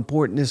to how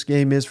important this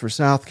game is for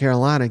South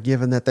Carolina,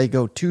 given that they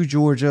go to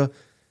Georgia,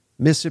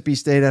 Mississippi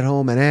State at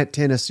home, and at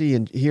Tennessee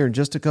here in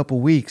just a couple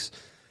weeks.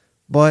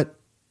 But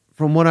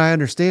from what I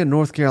understand,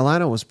 North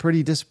Carolina was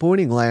pretty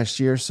disappointing last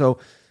year. So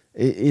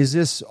is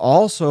this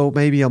also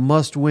maybe a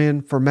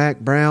must-win for Mack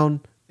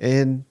Brown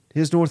and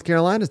his North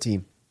Carolina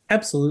team?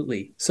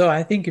 Absolutely. So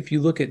I think if you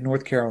look at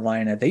North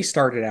Carolina, they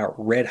started out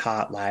red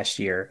hot last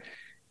year.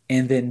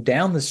 And then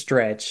down the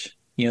stretch,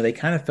 they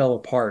kind of fell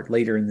apart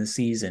later in the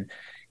season.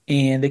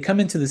 And they come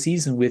into the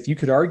season with, you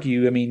could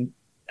argue,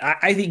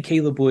 I think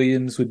Caleb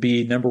Williams would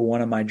be number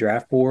one on my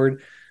draft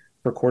board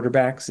for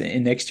quarterbacks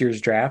in next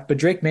year's draft, but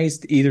Drake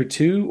May's either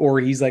 2 or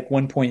he's like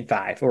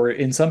 1.5,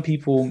 and some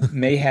people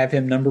may have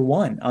him number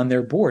 1 on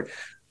their board.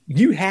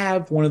 You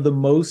have one of the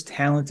most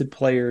talented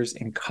players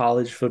in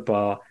college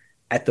football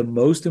at the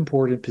most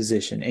important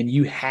position, and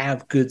you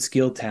have good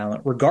skill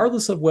talent,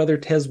 regardless of whether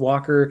Tez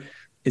Walker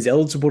is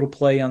eligible to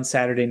play on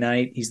Saturday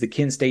night. He's the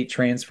Kent State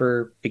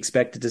transfer,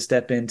 expected to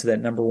step into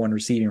that number 1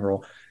 receiving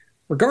role.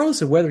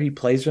 Regardless of whether he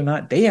plays or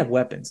not, they have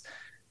weapons.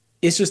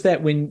 It's just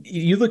that when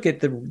you look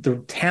at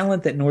the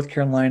talent that North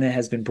Carolina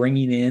has been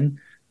bringing in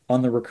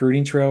on the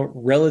recruiting trail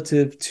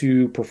relative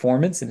to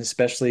performance, and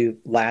especially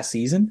last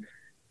season,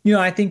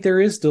 I think there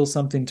is still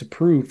something to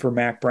prove for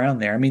Mack Brown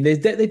there. I mean, they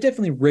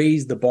definitely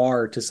raised the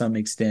bar to some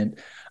extent.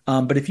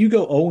 But if you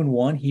go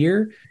 0-1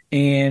 here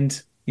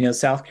and,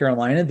 South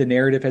Carolina, the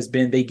narrative has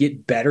been they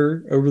get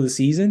better over the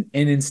season,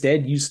 and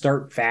instead you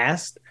start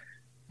fast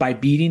by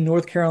beating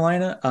North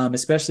Carolina,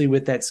 especially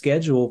with that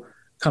schedule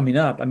coming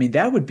up. I mean,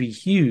 that would be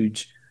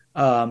huge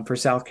for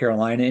South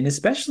Carolina, and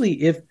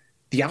especially if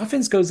the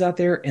offense goes out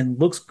there and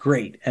looks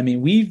great. I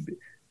mean,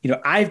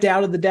 I've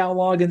doubted the Dow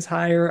Loggins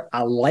hire.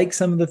 I like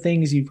some of the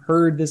things you've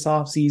heard this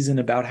offseason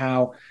about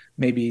how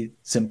maybe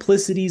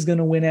simplicity is going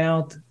to win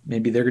out.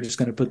 Maybe they're just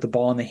going to put the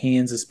ball in the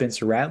hands of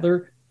Spencer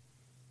Rattler.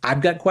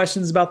 I've got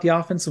questions about the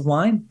offensive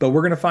line, but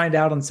we're going to find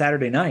out on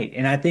Saturday night.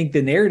 And I think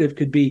the narrative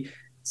could be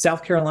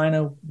South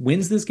Carolina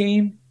wins this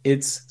game.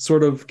 It's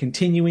sort of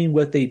continuing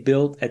what they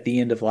built at the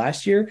end of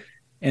last year.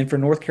 And for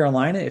North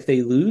Carolina, if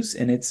they lose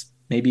and it's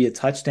maybe a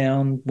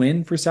touchdown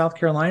win for South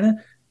Carolina,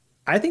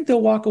 I think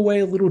they'll walk away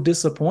a little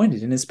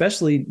disappointed, and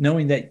especially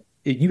knowing that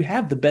you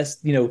have the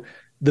best,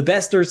 the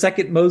best or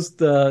second most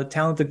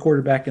talented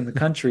quarterback in the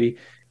country,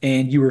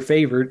 and you were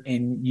favored,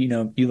 and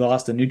you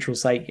lost a neutral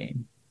site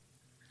game.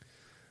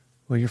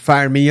 Well, you're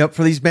firing me up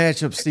for these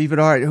matchups, Steven.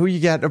 All right, who you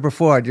got number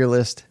 4 on your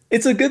list?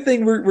 It's a good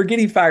thing we're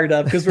getting fired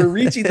up because we're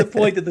reaching the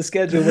point of the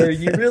schedule where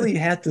you really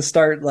have to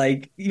start,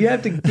 you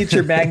have to get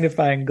your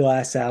magnifying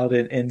glass out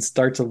and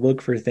start to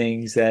look for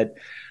things that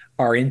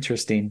are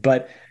interesting.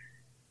 But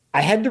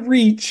I had to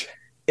reach,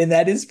 and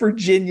that is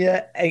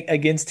Virginia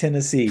against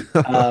Tennessee.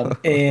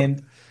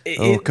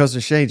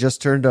 Cousin Shane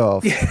just turned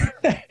off.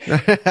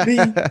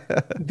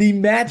 The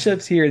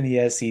matchups here in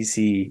the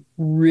SEC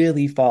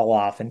really fall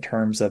off in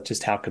terms of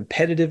just how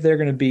competitive they're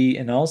going to be,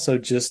 and also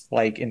just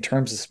in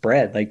terms of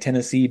spread,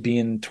 Tennessee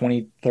being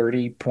 20,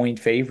 30 point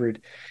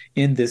favored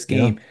in this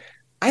game. Yeah.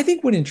 I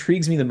think what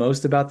intrigues me the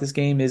most about this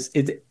game is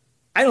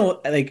I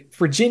don't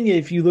Virginia.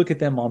 If you look at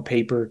them on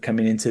paper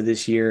coming into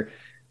this year,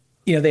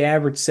 they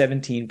averaged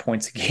 17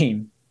 points a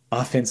game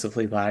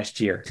offensively last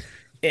year.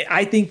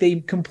 I think they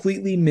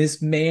completely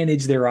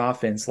mismanaged their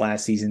offense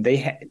last season. They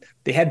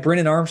had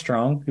Brennan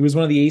Armstrong, who was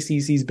one of the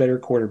ACC's better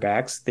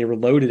quarterbacks. They were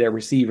loaded at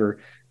receiver,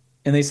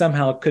 and they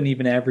somehow couldn't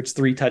even average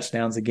 3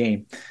 touchdowns a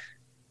game.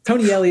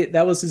 Tony Elliott,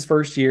 that was his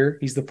first year.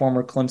 He's the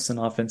former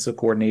Clemson offensive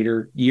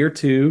coordinator. Year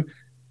 2,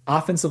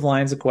 offensive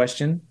line's a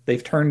question.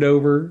 They've turned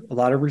over a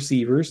lot of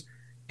receivers,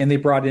 and they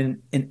brought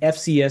in an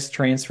FCS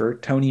transfer,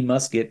 Tony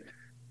Muskett,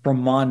 from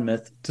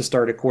Monmouth to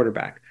start at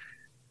quarterback.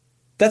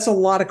 That's a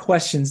lot of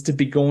questions to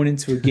be going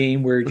into a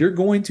game where you're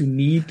going to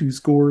need to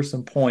score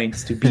some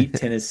points to beat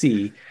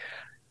Tennessee.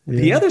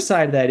 Yeah. The other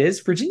side of that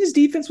is Virginia's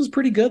defense was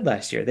pretty good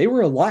last year. They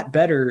were a lot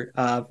better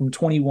from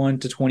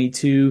 21 to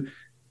 22.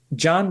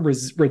 John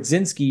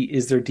Radzinski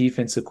is their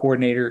defensive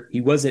coordinator.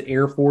 He was at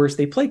Air Force.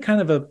 They play kind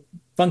of a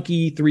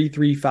funky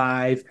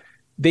 3-3-5.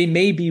 They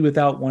may be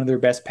without one of their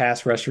best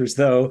pass rushers,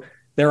 though.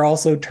 They're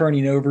also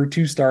turning over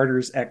 2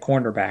 starters at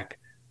cornerback.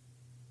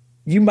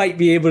 You might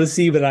be able to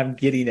see what I'm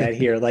getting at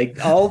here.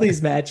 All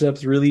these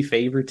matchups really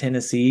favor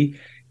Tennessee.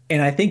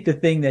 And I think the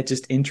thing that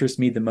just interests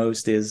me the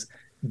most is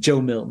Joe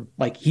Milton.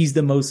 He's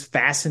the most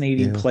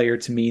fascinating player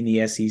to me in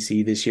the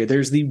SEC this year.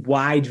 There's the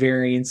wide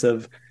variance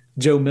of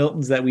Joe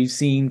Miltons that we've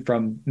seen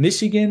from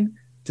Michigan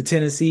to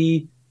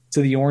Tennessee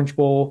to the Orange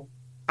Bowl.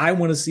 I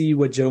want to see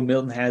what Joe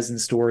Milton has in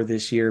store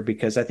this year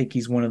because I think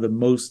he's one of the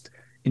most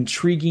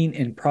intriguing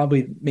and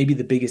probably maybe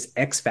the biggest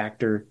X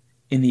factor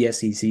in the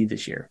SEC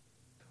this year.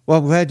 Well,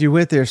 I'm glad you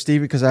went there,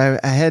 Steve, because I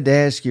had to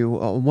ask you,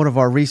 on one of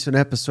our recent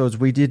episodes,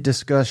 we did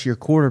discuss your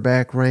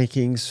quarterback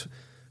rankings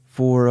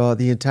for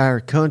the entire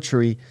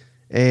country,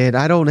 and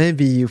I don't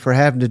envy you for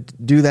having to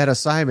do that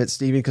assignment,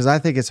 Stephen, because I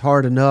think it's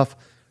hard enough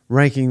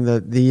ranking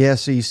the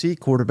SEC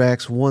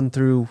quarterbacks 1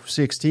 through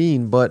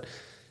 16, but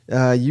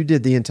you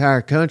did the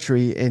entire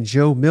country, and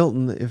Joe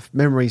Milton, if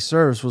memory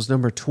serves, was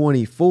number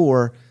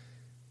 24,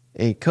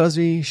 and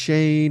Cousin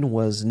Shane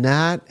was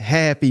not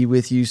happy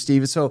with you,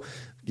 Stephen. So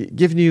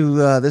giving you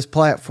this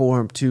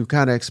platform to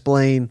kind of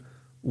explain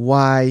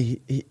why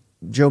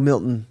Joe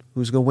Milton,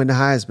 who's going to win the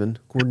Heisman,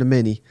 according to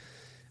many,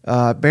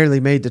 barely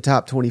made the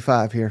top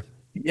 25 here.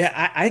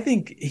 Yeah, I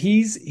think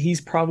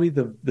he's probably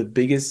the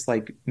biggest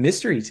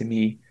mystery to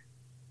me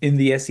in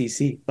the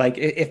SEC.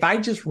 If I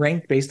just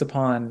ranked based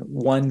upon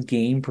one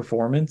game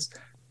performance,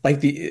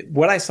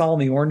 what I saw in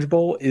the Orange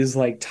Bowl is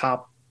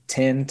top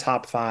 10,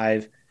 top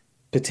 5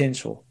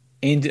 potential.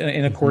 And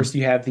of course,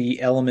 you have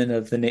the element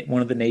of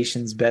one of the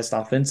nation's best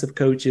offensive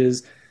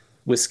coaches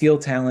with skill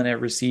talent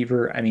at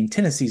receiver. I mean,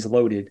 Tennessee's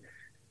loaded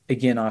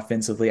again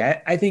offensively.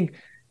 I think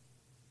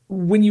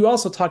when you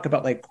also talk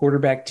about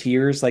quarterback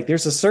tiers,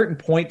 there's a certain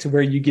point to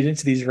where you get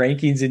into these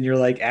rankings and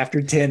you're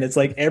after 10, it's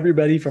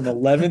everybody from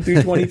 11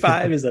 through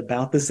 25 is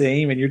about the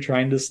same, and you're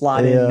trying to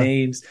slot in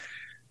names.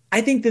 I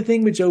think the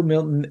thing with Joe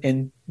Milton,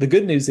 and the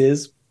good news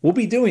is, we'll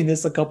be doing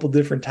this a couple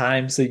different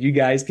times so you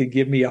guys could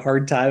give me a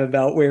hard time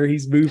about where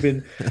he's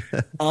moving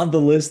on the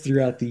list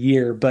throughout the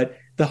year. But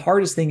the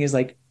hardest thing is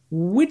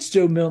which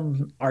Joe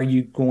Milton are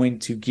you going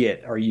to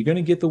get? Are you going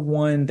to get the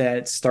one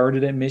that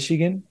started at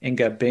Michigan and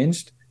got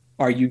benched?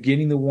 Are you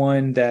getting the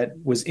one that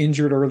was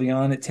injured early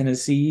on at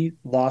Tennessee,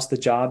 lost the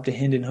job to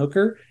Hendon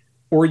Hooker?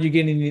 Or are you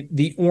getting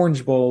the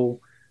Orange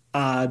Bowl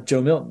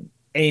Joe Milton?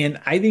 And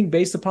I think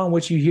based upon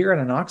what you hear out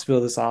of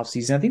Knoxville this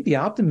offseason, I think the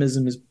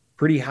optimism is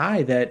pretty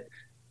high that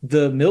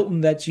the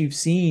Milton that you've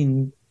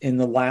seen in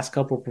the last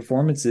couple of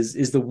performances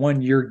is the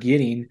one you're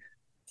getting,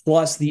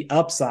 plus the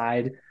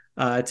upside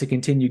to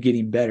continue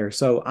getting better.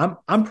 So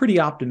I'm pretty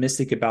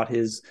optimistic about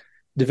his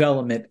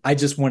development. I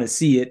just want to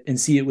see it and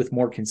see it with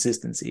more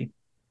consistency.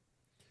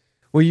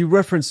 Well, you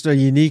referenced a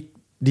unique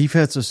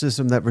defensive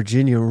system that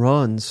Virginia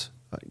runs.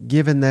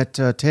 Given that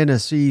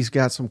Tennessee's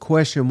got some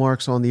question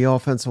marks on the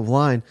offensive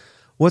line,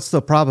 what's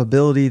the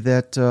probability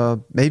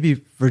that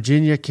maybe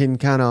Virginia can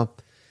kind of,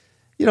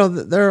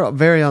 they're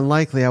very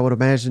unlikely, I would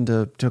imagine,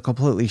 to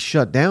completely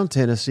shut down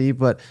Tennessee,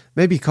 but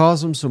maybe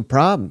cause them some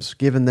problems,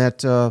 given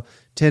that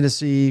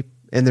Tennessee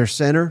And their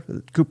center,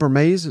 Cooper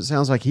Mays, it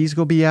sounds like he's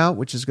going to be out,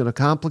 which is going to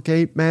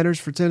complicate matters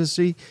for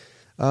Tennessee.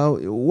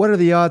 What are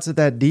the odds that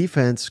that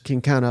defense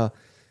can kind of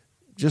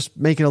just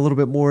make it a little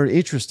bit more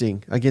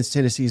interesting against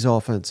Tennessee's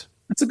offense?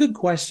 That's a good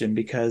question,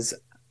 because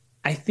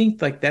I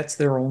think like that's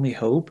their only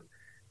hope,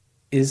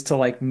 is to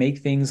like make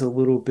things a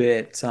little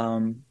bit,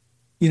 kind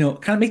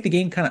of make the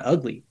game kind of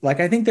ugly.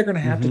 Like I think they're going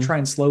to have to try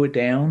and slow it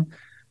down.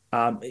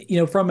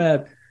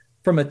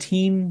 From a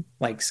team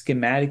like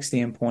schematic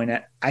standpoint,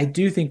 I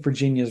do think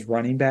Virginia's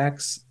running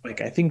backs, like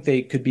I think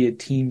they could be a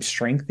team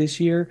strength this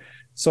year.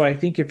 So I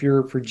think if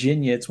you're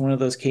Virginia, it's one of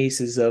those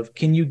cases of,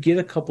 can you get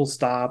a couple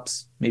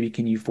stops? Maybe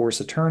can you force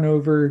a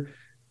turnover?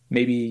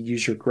 Maybe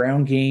use your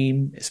ground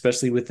game,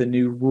 especially with the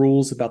new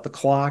rules about the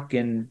clock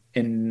and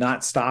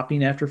not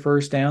stopping after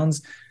first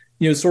downs,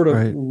 sort of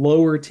Right.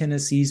 lower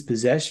Tennessee's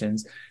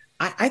possessions.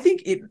 I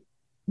think it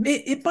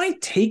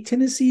might take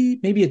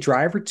Tennessee maybe a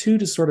drive or two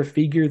to sort of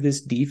figure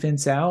this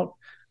defense out.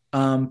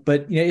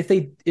 But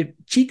if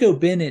Chico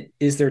Bennett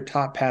is their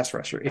top pass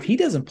rusher, if he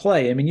doesn't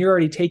play, I mean, you're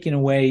already taking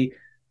away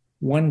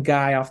one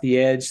guy off the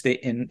edge.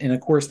 And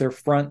of course their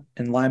front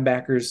and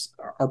linebackers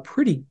are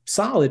pretty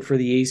solid for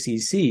the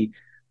ACC.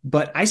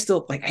 But I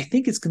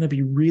think it's going to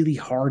be really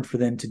hard for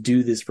them to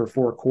do this for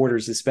 4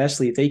 quarters,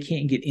 especially if they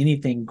can't get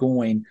anything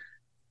going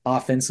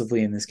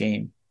offensively in this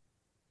game.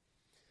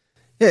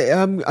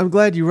 Yeah, I'm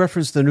glad you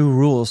referenced the new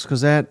rules,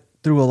 because that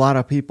threw a lot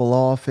of people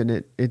off, and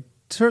it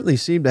certainly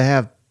seemed to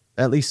have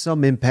at least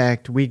some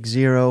impact week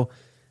 0.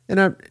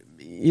 And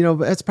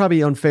that's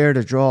probably unfair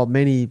to draw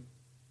many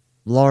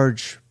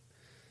large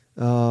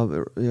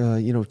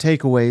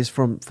takeaways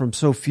from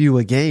so few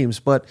a games.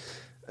 But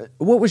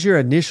what was your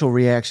initial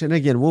reaction?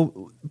 Again,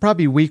 we'll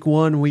probably week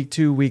 1, week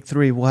 2, week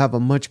 3, we'll have a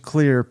much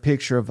clearer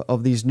picture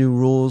of these new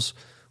rules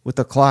with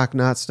the clock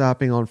not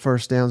stopping on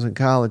first downs in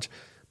college.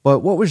 But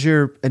what was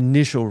your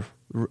initial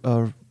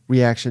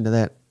reaction to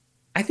that?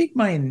 I think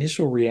my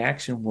initial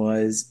reaction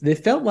was, they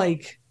felt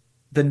like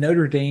the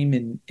Notre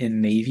Dame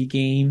and Navy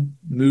game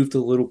moved a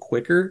little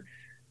quicker.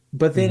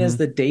 But then as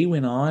the day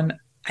went on,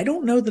 I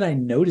don't know that I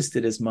noticed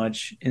it as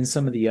much in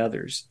some of the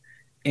others.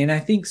 And I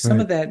think some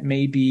of that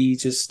may be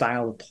just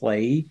style of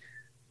play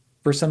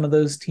for some of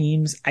those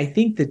teams. I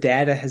think the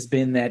data has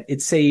been that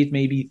it saved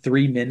maybe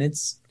 3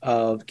 minutes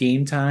of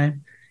game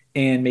time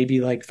and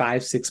maybe like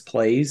 5-6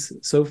 plays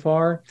so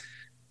far.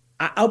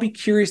 I'll be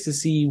curious to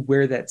see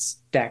where that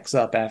stacks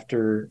up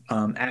after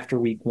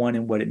week 1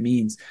 and what it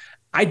means.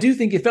 I do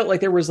think it felt like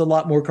there was a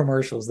lot more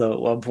commercials, though, at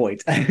one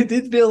point. I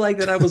did feel like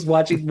that I was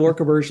watching more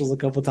commercials a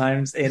couple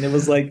times, and it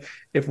was like,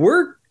 if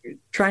we're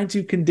trying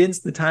to condense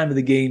the time of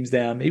the games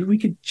down, maybe we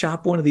could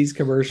chop one of these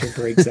commercial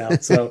breaks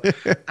out. So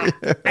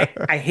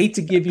I hate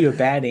to give you a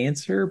bad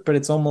answer, but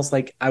it's almost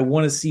like I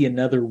want to see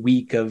another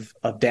week of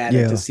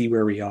data to see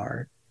where we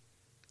are.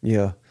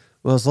 Yeah.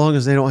 Well, as long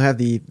as they don't have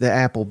the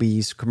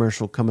Applebee's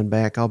commercial coming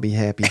back, I'll be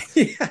happy.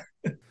 Yeah.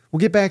 We'll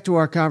get back to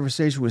our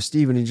conversation with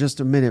Steven in just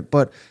a minute,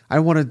 but I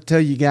wanted to tell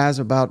you guys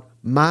about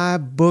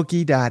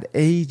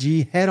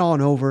mybookie.ag. Head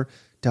on over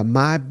to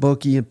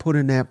mybookie and put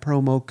in that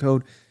promo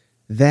code,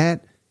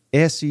 that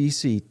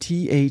SEC,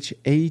 THAT-SEC.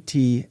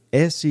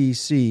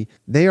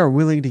 They are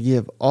willing to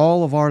give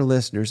all of our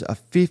listeners a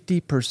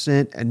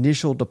 50%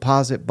 initial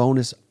deposit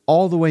bonus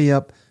all the way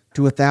up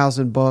to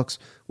 $1,000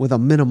 with a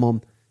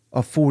minimum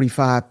of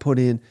 $45 put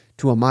in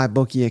to a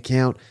MyBookie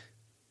account.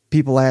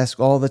 People ask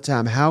all the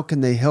time, how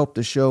can they help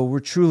the show? We're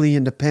truly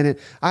independent.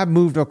 I've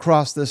moved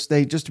across the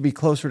state just to be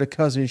closer to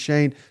Cousin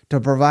Shane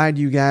to provide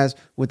you guys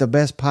with the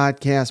best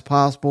podcast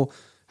possible.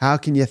 How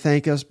can you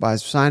thank us? By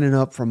signing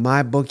up for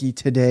MyBookie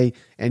today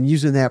and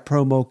using that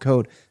promo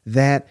code,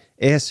 that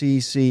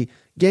SEC.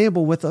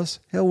 Gamble with us.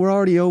 Hell, we're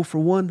already 0 for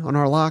 1 on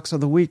our locks of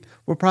the week.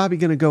 We're probably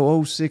going to go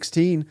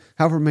 0-16,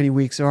 however many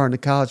weeks there are in the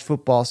college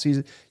football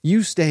season.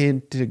 You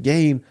stand to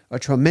gain a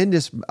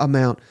tremendous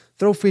amount.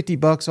 Throw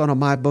 $50 on a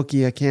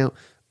MyBookie account.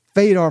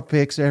 Fade our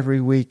picks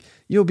every week.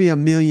 You'll be a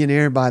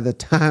millionaire by the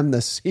time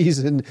the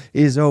season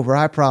is over,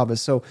 I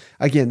promise. So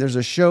again, there's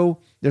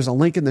a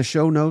link in the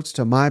show notes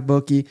to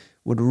MyBookie.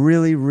 Would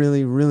really,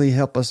 really, really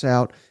help us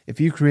out. If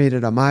you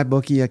created a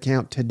MyBookie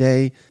account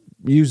today,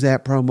 use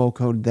that promo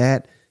code,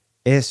 that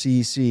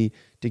SEC,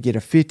 to get a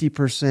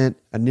 50%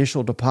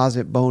 initial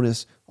deposit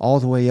bonus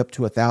all the way up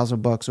to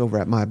 $1,000 over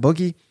at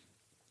MyBookie.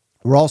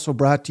 We're also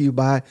brought to you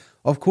by,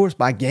 of course,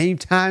 by Game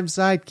Time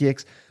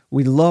Sidekicks.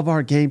 We love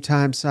our Game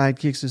Time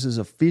Sidekicks. This is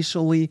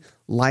officially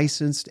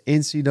licensed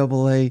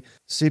NCAA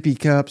sippy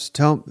cups.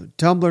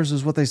 Tumblers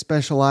is what they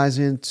specialize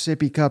in.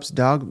 Sippy cups.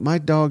 My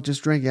dog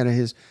just drank out of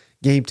his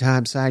Game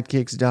Time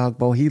Sidekicks dog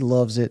bowl. He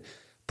loves it.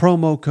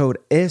 Promo code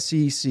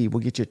SEC will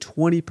get you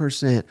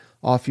 20%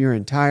 off your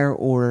entire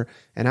order.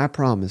 And I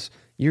promise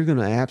you're going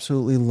to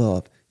absolutely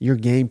love your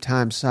Game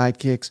Time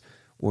Sidekicks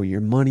or your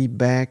money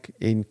back.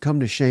 And come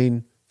to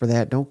Shane for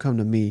that. Don't come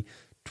to me.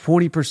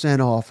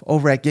 20% off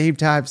over at Game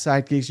Time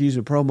Sidekicks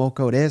using promo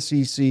code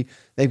SEC.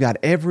 They've got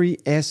every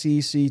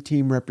SEC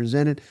team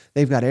represented.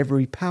 They've got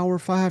every Power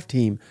 5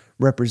 team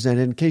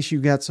represented. In case you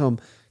got some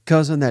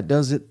cousin that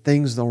does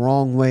things the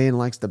wrong way and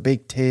likes the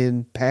Big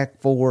Ten,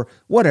 Pac-4,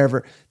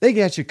 whatever, they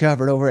got you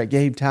covered over at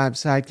Game Time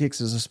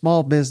Sidekicks. Is a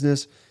small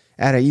business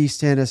out of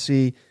East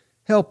Tennessee.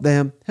 Help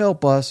them,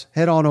 help us.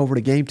 Head on over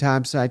to Game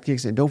Time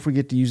Sidekicks, and don't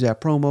forget to use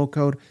that promo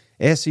code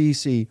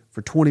SEC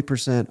for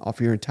 20%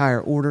 off your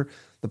entire order.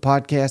 The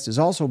podcast is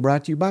also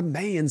brought to you by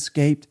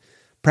Manscaped.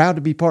 Proud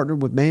to be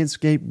partnered with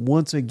Manscaped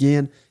once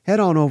again. Head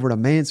on over to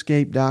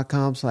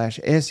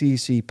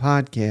manscaped.com/SEC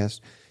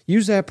podcast.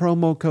 Use that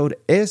promo code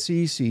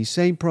SEC,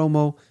 same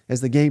promo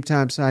as the Game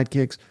Time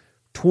Sidekicks,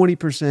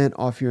 20%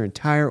 off your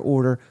entire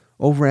order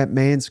over at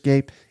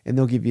Manscaped, and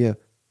they'll give you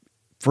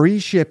free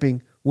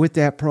shipping with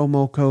that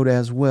promo code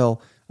as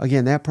well.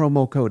 Again, that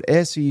promo code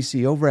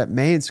SEC over at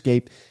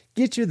Manscaped.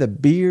 Get you the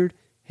Beard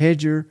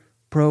Hedger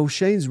Pro.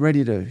 Shane's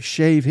ready to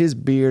shave his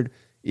beard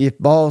if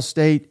Ball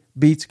State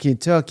beats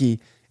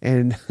Kentucky,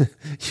 and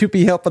you'll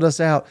be helping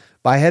us out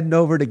by heading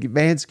over to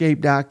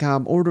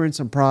manscaped.com, ordering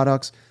some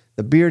products.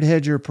 The Beard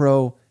Hedger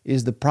Pro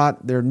is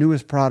their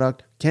newest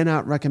product.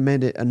 Cannot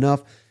recommend it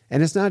enough.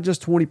 And it's not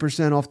just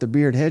 20% off the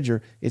Beard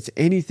Hedger. It's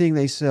anything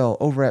they sell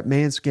over at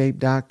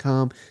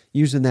manscaped.com.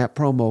 Using that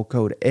promo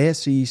code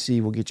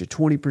SEC will get you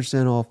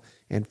 20% off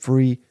and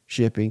free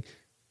shipping.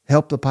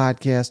 Help the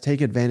podcast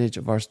take advantage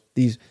of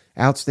these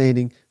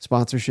outstanding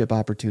sponsorship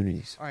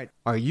opportunities. All right,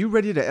 are you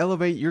ready to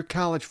elevate your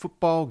college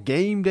football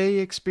game day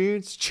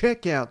experience?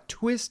 Check out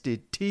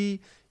Twisted Tea,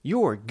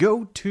 your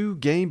go-to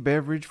game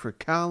beverage for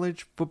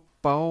college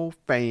football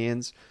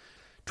fans.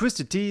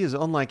 Twisted Tea is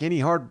unlike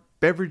any hard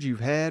beverage you've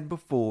had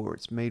before.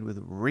 It's made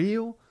with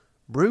real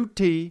brewed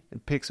tea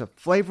and picks a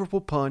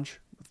flavorful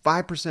punch,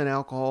 5%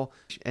 alcohol,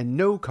 and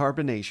no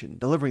carbonation,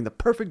 delivering the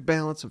perfect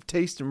balance of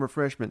taste and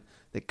refreshment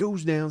that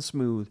goes down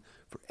smooth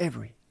for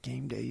every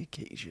game day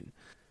occasion.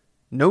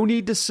 No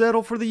need to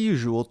settle for the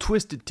usual.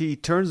 Twisted Tea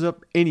turns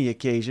up any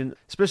occasion,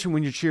 especially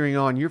when you're cheering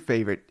on your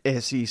favorite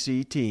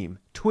SEC team.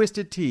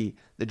 Twisted Tea,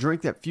 the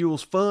drink that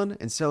fuels fun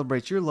and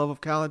celebrates your love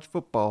of college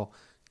football.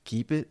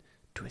 Keep it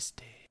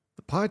twisted.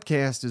 The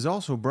podcast is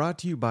also brought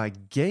to you by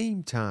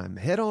Game Time.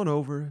 Head on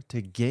over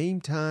to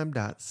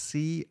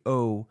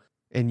gametime.co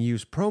and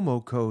use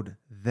promo code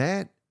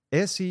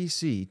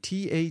SEC,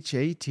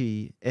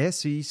 THAT,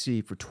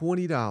 SEC for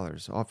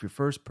 $20 off your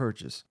first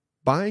purchase.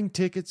 Buying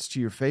tickets to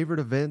your favorite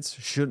events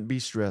shouldn't be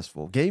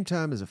stressful. Game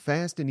Time is a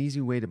fast and easy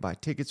way to buy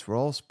tickets for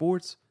all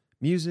sports,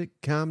 music,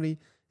 comedy,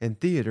 and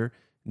theater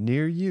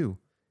near you.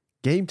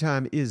 Game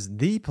Time is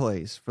the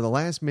place for the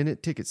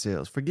last-minute ticket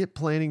sales. Forget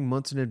planning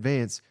months in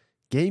advance.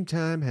 Game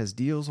Time has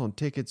deals on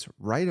tickets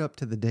right up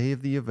to the day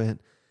of the event.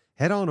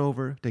 Head on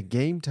over to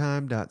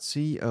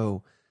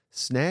gametime.co.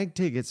 Snag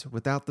tickets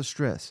without the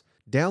stress.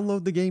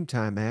 Download the Game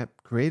Time app,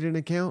 create an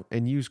account,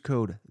 and use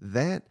code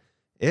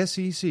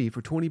SEC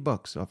for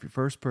 $20 off your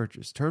first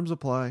purchase. Terms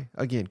apply.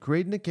 Again,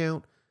 create an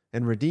account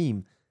and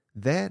redeem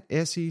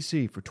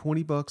SEC for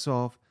 $20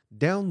 off.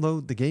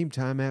 Download the Game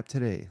Time app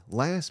today.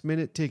 Last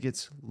minute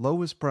tickets,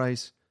 lowest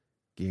price,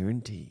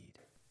 guaranteed.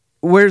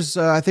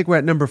 I think we're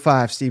at number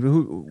 5,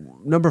 Stephen.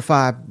 Number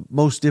 5,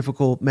 most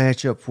difficult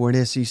matchup for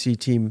an SEC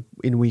team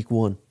in week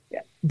 1.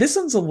 Yeah, this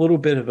one's a little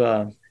bit of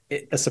a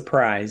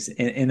surprise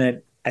in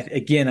that,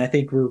 again, I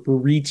think we're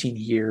reaching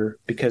here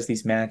because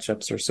these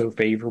matchups are so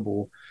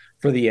favorable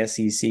for the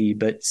SEC.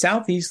 But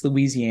Southeast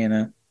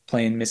Louisiana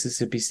playing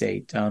Mississippi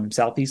State.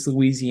 Southeast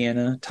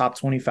Louisiana, top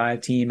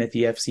 25 team at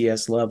the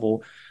FCS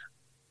level.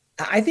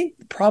 I think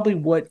probably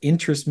what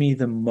interests me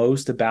the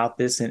most about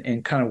this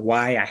and kind of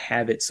why I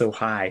have it so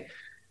high,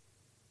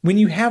 when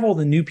you have all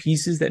the new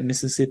pieces that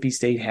Mississippi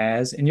State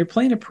has and you're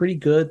playing a pretty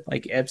good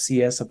like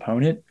FCS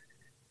opponent,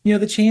 you know,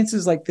 the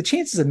chances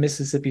of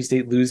Mississippi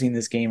State losing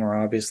this game are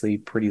obviously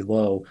pretty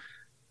low.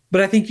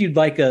 But I think you'd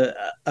like a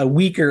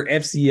weaker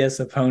FCS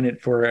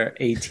opponent for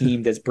a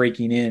team that's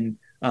breaking in,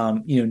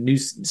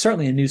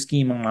 certainly a new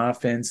scheme on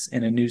offense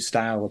and a new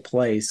style of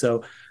play.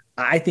 So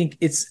I think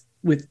it's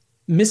with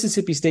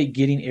Mississippi State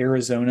getting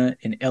Arizona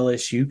and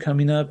LSU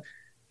coming up,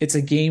 it's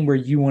a game where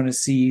you want to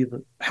see,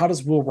 how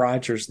does Will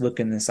Rogers look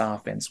in this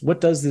offense?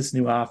 What does this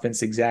new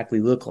offense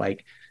exactly look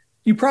like?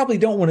 You probably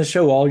don't want to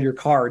show all your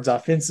cards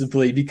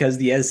offensively because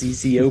the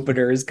SEC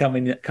opener is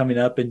coming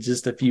up in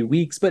just a few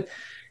weeks. But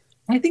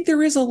I think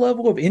there is a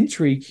level of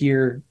intrigue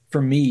here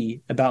for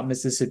me about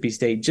Mississippi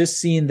State, just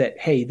seeing that,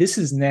 hey,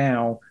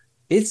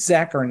 it's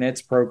Zach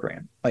Arnett's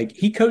program. Like,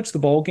 he coached the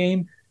bowl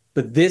game,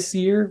 but this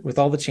year, with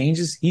all the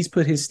changes, he's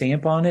put his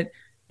stamp on it.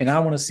 And I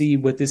want to see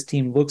what this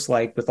team looks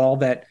like with all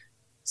that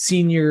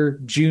senior,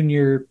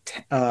 junior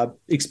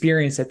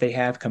experience that they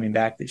have coming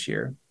back this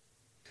year.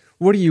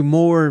 What are you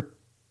more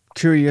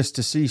curious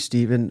to see,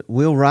 Stephen?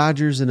 Will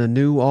Rogers in a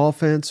new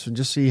offense,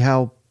 just see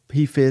how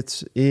he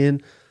fits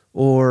in,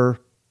 or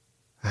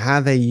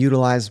how they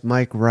utilize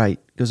Mike Wright?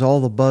 Because all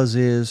the buzz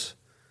is,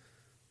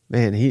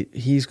 man,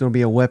 he's going to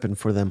be a weapon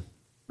for them.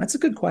 That's a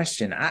good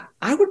question.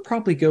 I would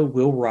probably go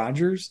Will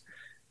Rogers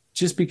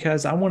just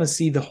because I want to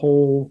see the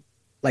whole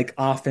like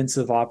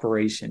offensive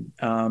operation.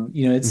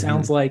 It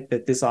sounds like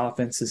that this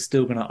offense is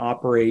still going to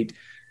operate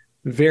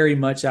very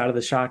much out of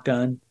the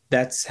shotgun.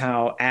 That's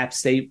how App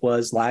State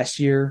was last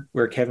year,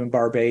 where Kevin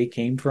Barbay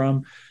came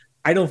from.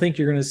 I don't think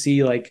you're going to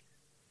see like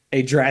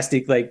a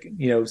drastic,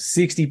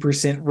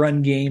 60%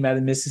 run game out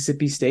of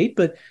Mississippi State.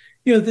 But,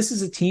 this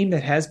is a team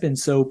that has been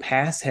so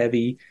pass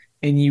heavy,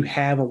 and you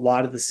have a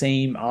lot of the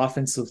same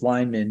offensive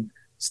linemen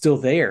still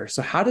there.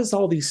 So how does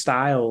all these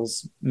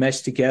styles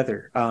mesh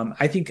together?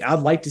 I think I'd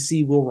like to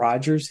see Will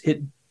Rogers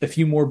hit a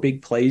few more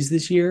big plays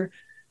this year,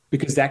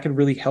 because that could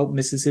really help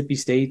Mississippi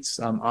State's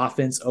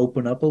offense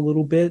open up a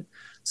little bit.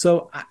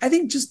 So I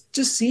think just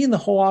seeing the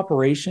whole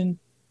operation,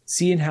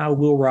 seeing how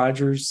Will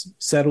Rogers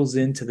settles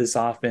into this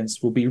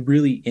offense will be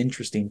really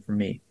interesting for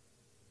me.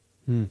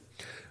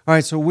 All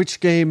right, so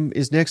which game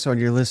is next on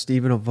your list,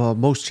 Stephen, of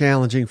most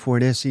challenging for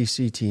an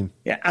SEC team?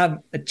 Yeah,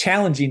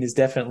 challenging is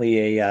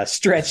definitely a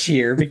stretch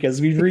here, because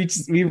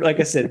like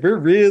I said, we're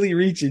really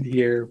reaching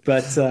here.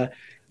 But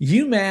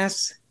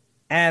UMass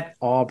at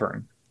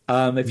Auburn.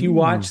 If you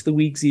watch the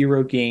Week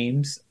 0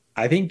 games,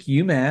 I think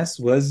UMass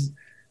was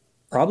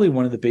probably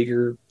one of the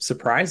bigger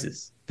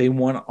surprises. They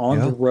won on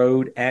the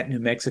road at New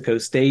Mexico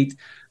State.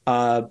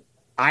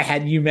 I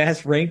had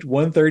UMass ranked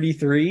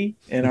 133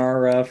 in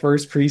our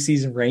first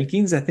preseason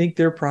rankings. I think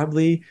they're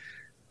probably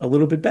a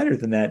little bit better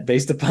than that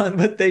based upon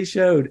what they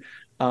showed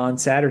on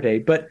Saturday.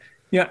 But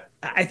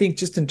I think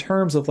just in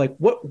terms of like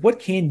what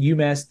can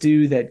UMass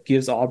do that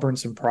gives Auburn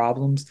some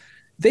problems,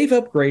 they've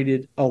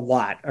upgraded a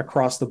lot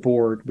across the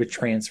board with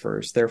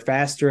transfers. They're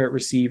faster at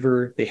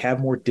receiver. They have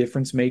more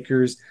difference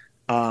makers.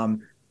 Tyson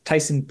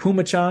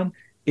Pumachan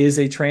is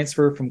a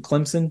transfer from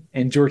Clemson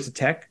and Georgia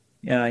Tech.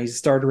 He's a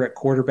starter at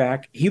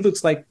quarterback. He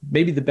looks like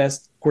maybe the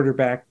best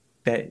quarterback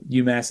that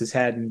UMass has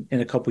had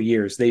in a couple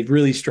years. They've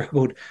really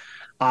struggled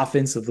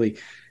offensively.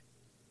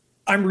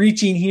 I'm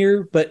reaching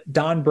here, but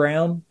Don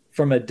Brown,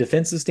 from a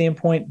defensive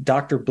standpoint,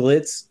 Dr.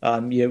 Blitz,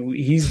 he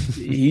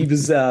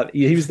was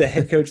the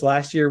head coach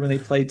last year when they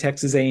played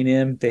Texas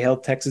A&M. They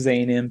held Texas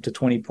A&M to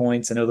 20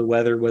 points. I know the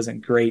weather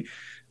wasn't great,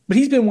 but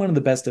he's been one of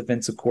the best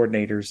defensive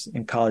coordinators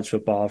in college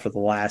football for the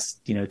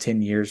last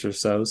 10 years or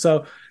so.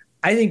 So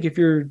I think if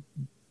you're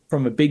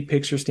from a big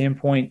picture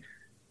standpoint,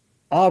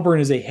 Auburn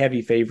is a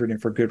heavy favorite,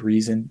 and for good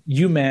reason.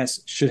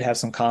 UMass should have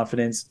some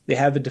confidence. They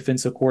have a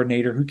defensive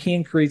coordinator who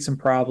can create some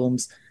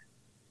problems.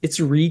 It's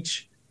a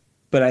reach,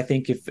 but I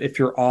think if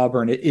you're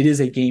Auburn, it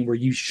is a game where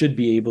you should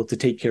be able to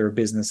take care of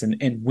business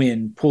and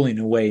win, pulling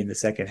away in the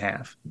second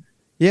half.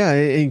 Yeah,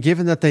 and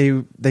given that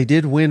they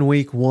did win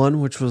Week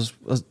 1, which was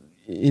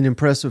in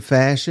impressive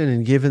fashion,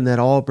 and given that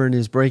Auburn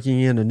is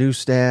breaking in a new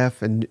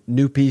staff and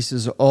new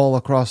pieces all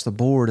across the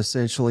board,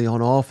 essentially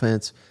on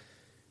offense,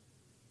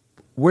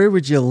 where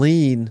would you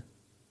lean,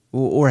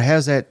 or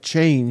has that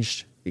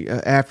changed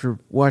after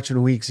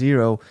watching Week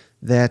 0?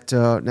 That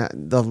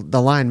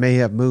the line may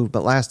have moved,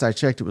 but last I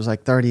checked, it was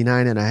like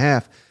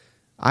 39.5.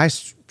 I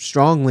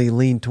strongly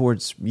lean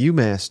towards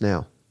UMass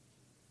now.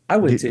 I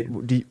would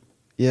too.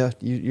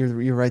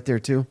 You're right there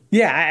too.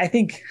 Yeah, I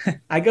think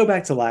I go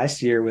back to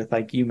last year with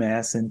like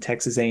UMass and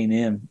Texas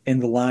A&M,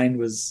 and the line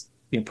was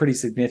pretty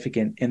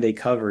significant, and they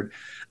covered.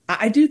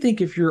 I do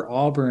think if you're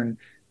Auburn,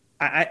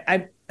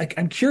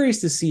 I'm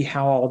curious to see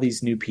how all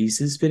these new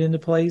pieces fit into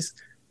place.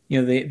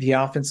 The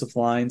offensive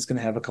line is going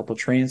to have a couple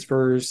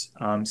transfers.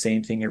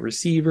 Same thing at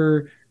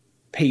receiver.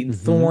 Peyton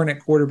Thorne at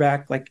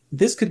quarterback. Like,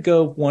 this could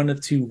go one of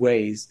two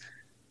ways.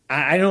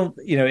 I don't,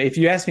 if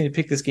you ask me to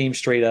pick this game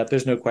straight up,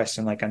 there's no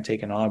question like I'm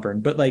taking Auburn.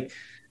 But like,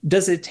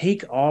 does it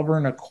take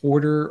Auburn a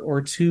quarter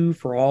or two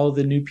for all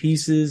the new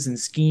pieces and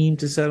scheme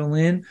to settle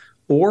in?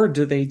 Or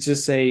do they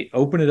just say,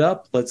 open it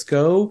up, let's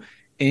go,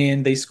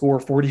 and they score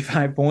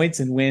 45 points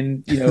and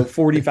win,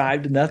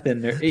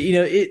 45-0?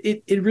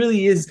 It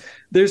really is.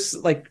 There's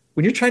like,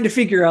 when you're trying to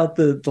figure out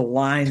the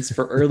lines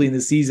for early in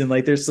the season,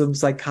 like there's some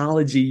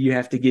psychology you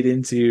have to get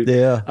into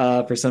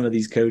for some of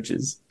these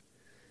coaches.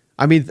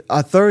 I mean,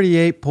 a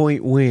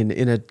 38-point win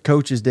in a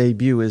coach's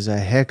debut is a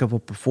heck of a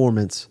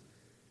performance,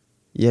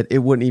 yet it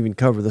wouldn't even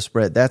cover the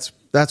spread. That's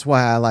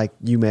why I like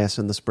UMass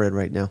in the spread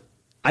right now.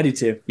 I do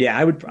too. Yeah,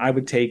 I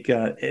would take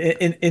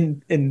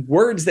in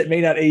words that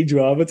may not age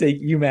well, I would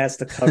take UMass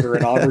to cover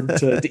and Auburn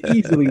to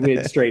easily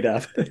win straight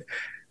up.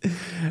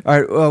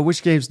 All right,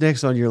 which game's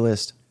next on your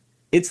list?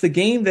 It's the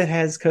game that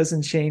has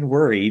Cousin Shane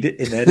worried,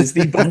 and that is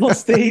the Ball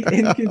State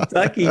and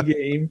Kentucky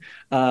game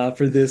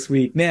for this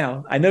week.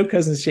 Now, I know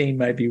Cousin Shane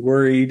might be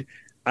worried.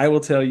 I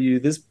will tell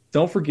you this: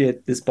 don't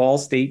forget, this Ball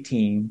State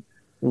team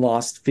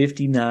lost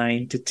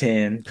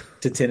 59-10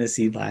 to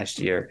Tennessee last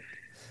year.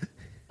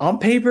 On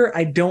paper,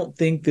 I don't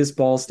think this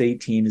Ball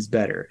State team is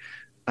better.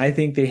 I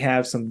think they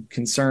have some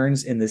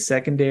concerns in the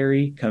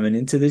secondary coming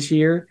into this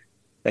year.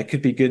 That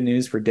could be good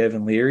news for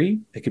Devin Leary.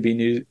 That could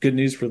be good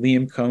news for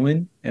Liam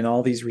Cohen and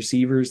all these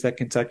receivers that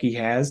Kentucky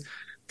has.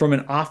 From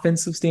an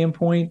offensive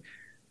standpoint,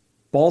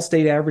 Ball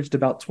State averaged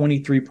about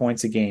 23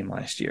 points a game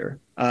last year.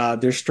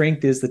 Their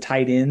strength is the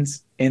tight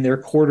ends, and their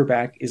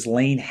quarterback is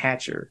Lane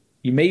Hatcher.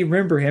 You may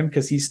remember him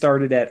because he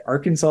started at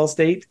Arkansas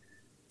State,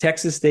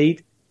 Texas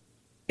State,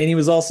 and he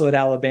was also at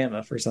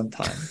Alabama for some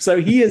time. So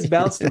he has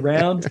bounced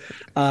around.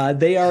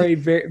 They are a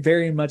very,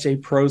 very much a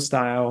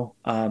pro-style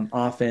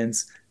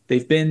offense.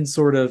 They've been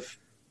sort of,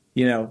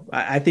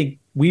 I think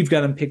we've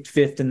got them picked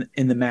fifth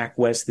in the MAC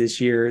West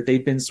this year.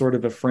 They've been sort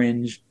of a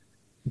fringe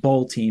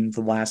bowl team for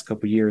the last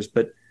couple of years,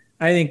 but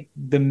I think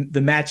the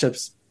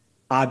matchups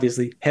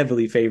obviously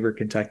heavily favor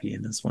Kentucky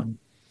in this one.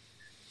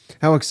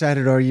 How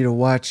excited are you to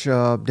watch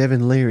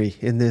Devin Leary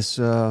in this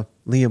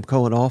Liam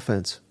Cohen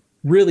offense?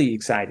 Really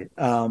excited.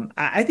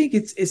 I think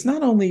it's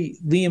not only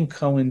Liam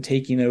Cohen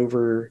taking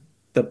over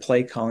the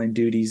play calling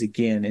duties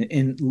again,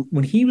 and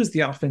when he was the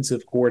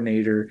offensive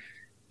coordinator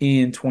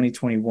in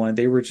 2021,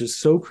 they were just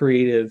so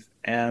creative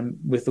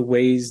with the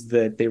ways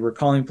that they were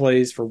calling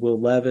plays for Will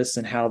Levis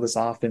and how this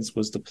offense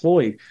was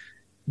deployed.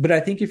 But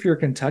I think if you're a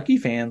Kentucky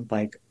fan,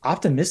 like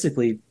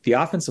optimistically, the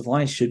offensive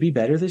line should be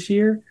better this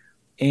year.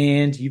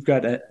 And you've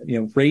got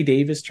Ray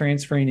Davis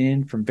transferring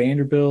in from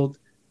Vanderbilt.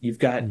 You've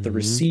got the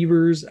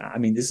receivers. I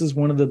mean, this is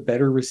one of the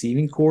better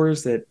receiving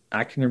cores that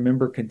I can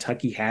remember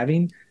Kentucky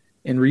having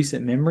in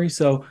recent memory.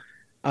 So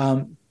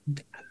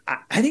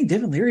I think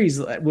Devin Leary's,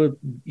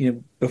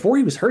 before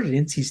he was hurt at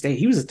NC State,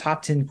 he was a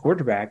top 10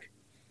 quarterback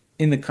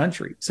in the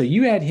country. So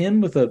you add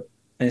him with an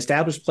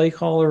established play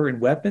caller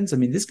and weapons. I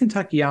mean, this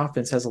Kentucky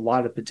offense has a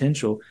lot of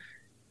potential.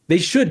 They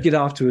should get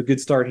off to a good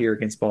start here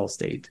against Ball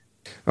State.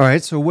 All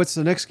right, so what's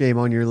the next game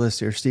on your list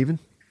here, Stephen?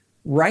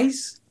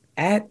 Rice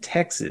at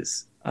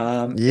Texas.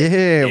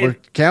 We're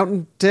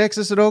counting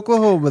Texas and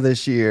Oklahoma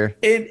this year.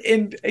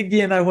 And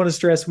again, I want to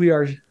stress we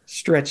are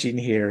stretching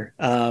here.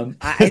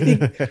 I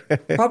think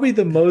probably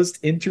the most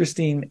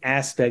interesting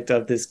aspect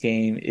of this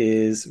game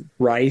is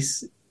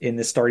Rice in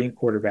the starting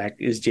quarterback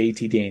is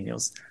JT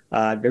Daniels.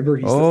 Remember,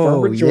 he's the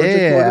former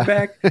Georgia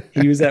quarterback.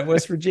 He was at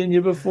West Virginia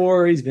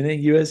before. He's been at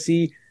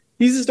USC.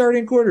 He's the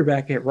starting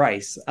quarterback at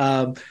Rice.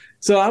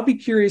 So I'll be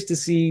curious to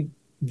see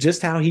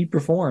just how he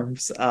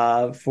performs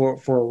for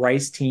a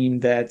Rice team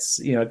that's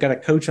got a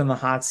coach on the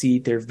hot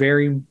seat. They're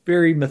very,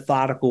 very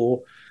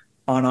methodical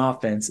on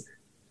offense.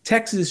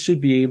 Texas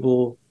should be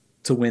able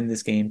to win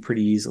this game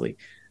pretty easily.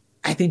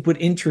 I think what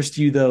interests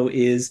you, though,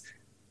 is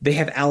they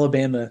have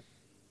Alabama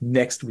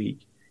next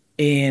week.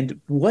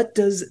 And what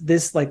does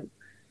this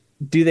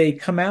do they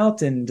come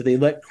out and do they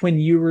let Quinn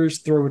Ewers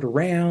throw it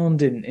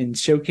around and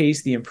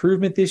showcase the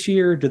improvement this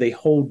year? Do they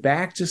hold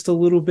back just a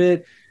little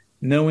bit,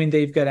 knowing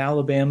they've got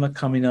Alabama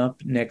coming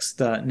up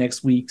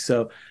next week?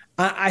 So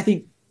I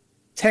think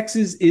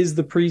Texas is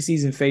the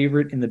preseason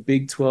favorite in the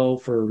Big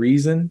 12 for a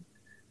reason.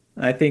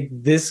 I think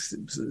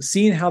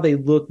seeing how they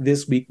look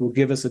this week will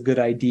give us a good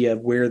idea of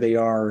where they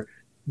are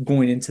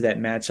going into that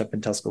matchup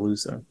in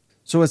Tuscaloosa.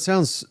 So it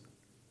sounds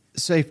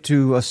safe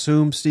to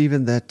assume,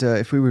 Stephen, that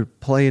if we were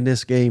playing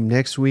this game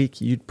next week,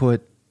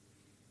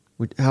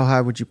 how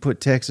high would you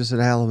put Texas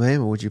and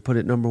Alabama? Would you put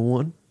it number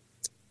one?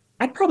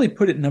 I'd probably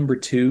put it number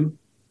two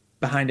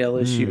behind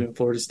LSU and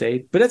Florida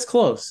State, but it's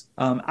close.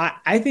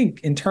 I think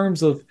in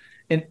terms of,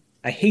 and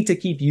I hate to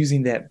keep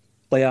using that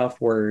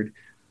playoff word,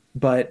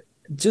 but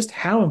just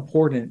how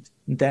important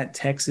that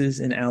Texas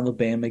and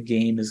Alabama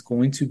game is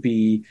going to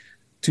be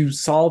to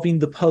solving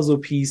the puzzle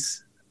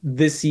piece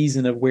this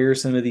season of where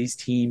some of these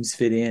teams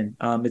fit in.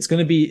 It's going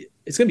to be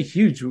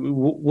huge.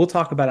 We'll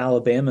talk about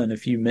Alabama in a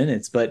few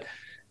minutes, but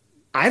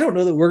I don't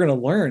know that we're going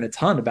to learn a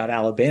ton about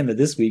Alabama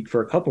this week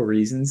for a couple of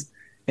reasons.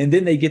 And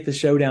then they get the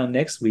showdown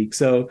next week.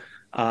 So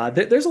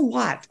there's a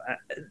lot.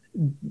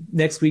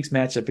 Next week's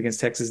matchup against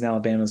Texas and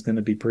Alabama is going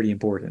to be pretty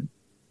important.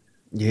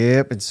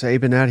 Yep, and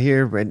Saban out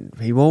here, and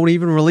he won't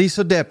even release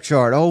a depth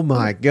chart. Oh,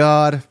 my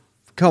God.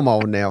 Come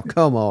on now.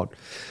 Come on.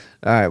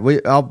 All right,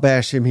 I'll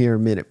bash him here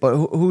in a minute. But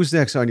who's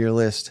next on your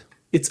list?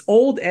 It's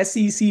old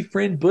SEC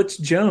friend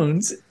Butch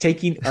Jones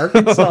taking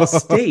Arkansas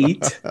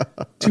State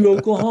to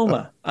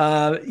Oklahoma.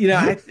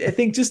 I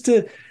think just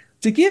to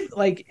give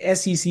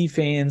SEC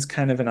fans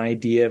kind of an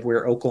idea of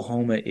where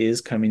Oklahoma is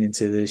coming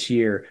into this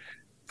year,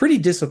 pretty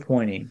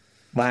disappointing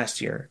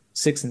last year,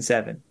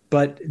 6-7.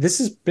 But this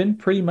has been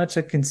pretty much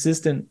a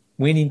consistent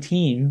winning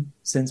team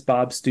since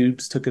Bob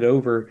Stoops took it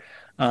over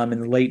in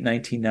the late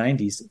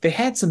 1990s. They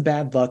had some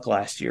bad luck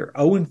last year,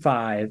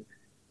 0-5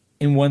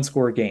 in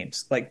one-score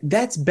games.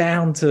 That's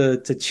bound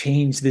to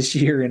change this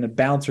year, and a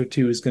bounce or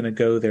two is going to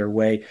go their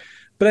way.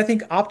 But I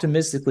think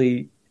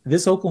optimistically,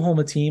 this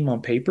Oklahoma team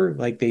on paper,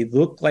 they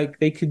look like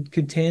they could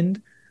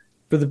contend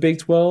for the Big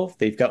 12.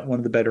 They've got one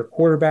of the better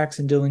quarterbacks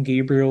in Dylan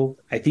Gabriel.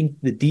 I think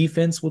the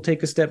defense will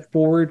take a step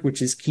forward,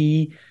 which is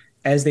key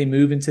as they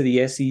move into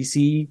the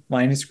SEC,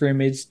 line of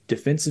scrimmage,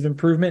 defensive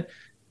improvement.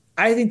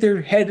 I think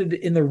they're headed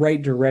in the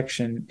right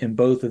direction in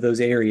both of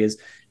those areas.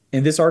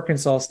 And this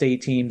Arkansas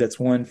State team that's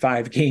won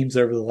 5 games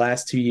over the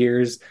last 2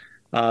 years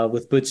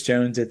with Butch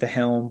Jones at the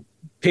helm,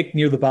 picked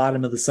near the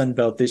bottom of the Sun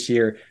Belt this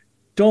year,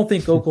 don't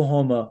think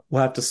Oklahoma will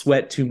have to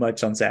sweat too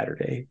much on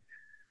Saturday.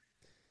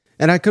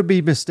 And I could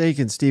be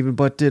mistaken, Stephen,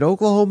 but did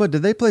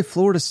they play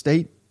Florida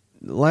State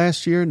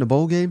last year in the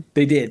bowl game?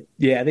 They did.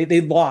 Yeah,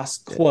 they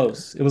lost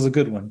close. It was a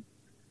good one.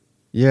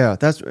 Yeah,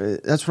 that's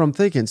what I'm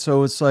thinking.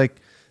 So it's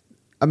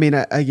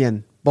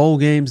again, bowl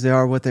games, they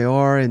are what they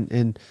are,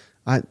 and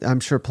I'm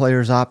sure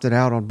players opted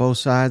out on both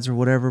sides or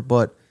whatever,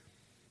 but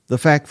the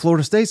fact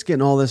Florida State's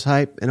getting all this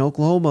hype and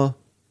Oklahoma,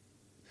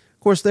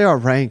 course, they are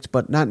ranked,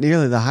 but not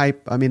nearly the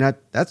hype. I mean,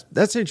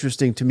 that's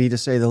interesting to me, to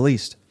say the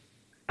least.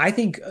 I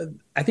think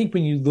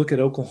when you look at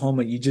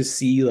Oklahoma, you just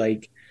see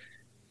like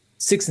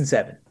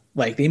 6-7.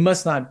 Like they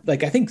must not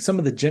like. I think some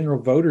of the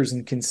general voters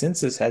and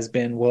consensus has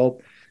been,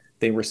 well,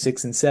 they were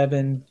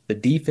 6-7. The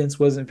defense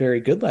wasn't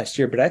very good last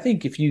year, but I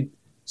think if you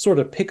sort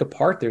of pick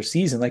apart their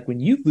season, like when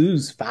you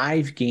lose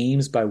 5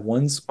 games by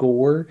one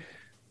score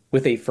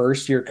with a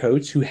first year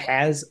coach who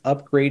has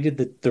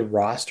upgraded the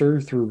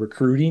roster through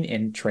recruiting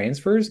and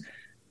transfers,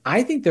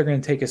 I think they're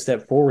going to take a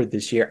step forward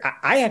this year.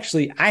 I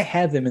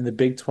have them in the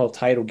Big 12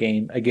 title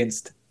game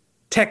against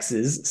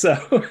Texas.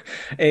 So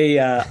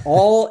a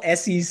all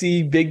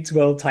SEC Big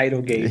 12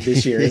 title game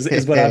this year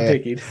is what I'm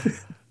picking.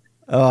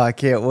 Oh, I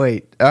can't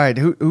wait. All right,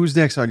 who's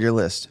next on your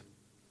list?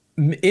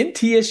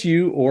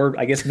 MTSU, or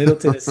I guess Middle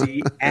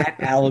Tennessee at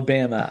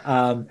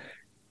Alabama.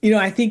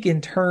 I think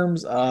in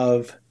terms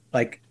of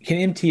like,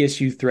 can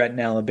MTSU threaten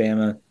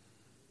Alabama?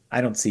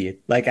 I don't see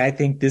it. Like, I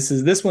think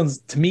this one's,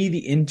 to me,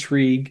 the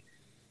intrigue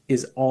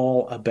is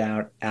all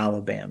about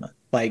Alabama.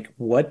 Like,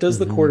 what does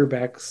the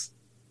quarterbacks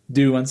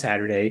do on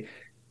Saturday?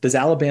 Does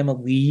Alabama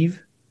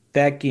leave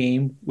that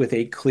game with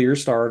a clear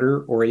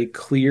starter or a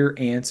clear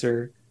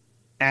answer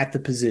at the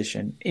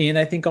position? And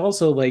I think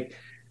also, like,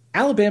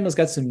 Alabama's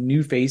got some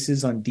new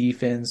faces on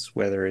defense,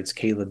 whether it's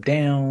Caleb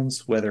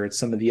Downs, whether it's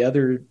some of the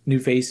other new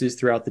faces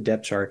throughout the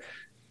depth chart.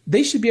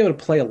 They should be able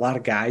to play a lot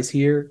of guys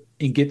here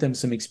and get them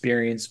some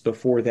experience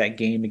before that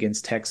game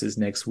against Texas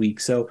next week.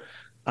 So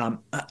I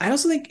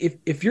also think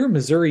if you're a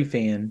Missouri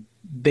fan,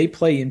 they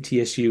play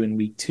MTSU in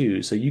week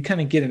 2. So you kind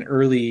of get an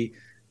early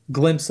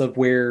glimpse of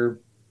where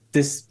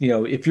this,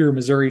 if you're a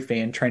Missouri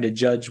fan trying to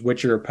judge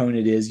what your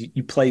opponent is,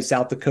 you play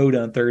South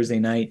Dakota on Thursday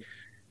night.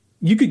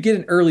 You could get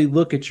an early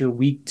look at your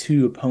week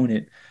 2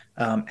 opponent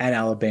at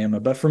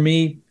Alabama. But for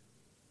me,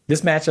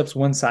 this matchup's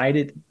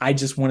one-sided. I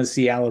just want to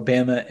see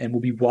Alabama, and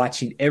we'll be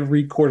watching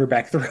every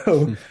quarterback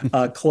throw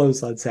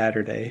close on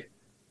Saturday.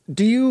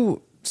 Do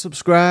you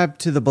subscribe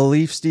to the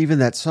belief, Stephen,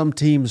 that some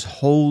teams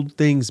hold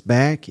things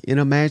back in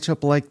a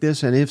matchup like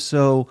this? And if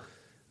so,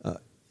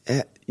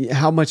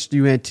 how much do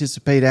you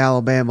anticipate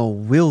Alabama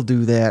will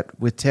do that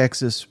with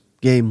Texas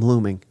game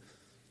looming?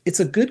 It's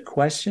a good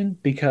question,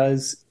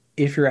 because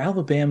if you're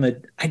Alabama,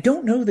 I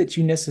don't know that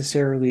you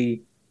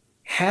necessarily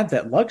have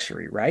that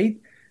luxury, right?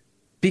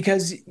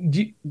 Because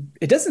it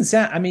doesn't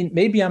sound, I mean,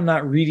 maybe I'm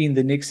not reading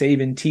the Nick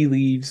Saban tea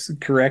leaves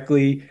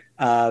correctly.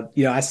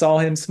 I saw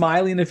him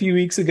smiling a few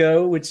weeks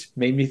ago, which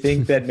made me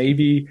think that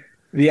maybe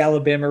the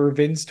Alabama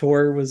Revenge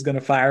Tour was going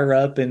to fire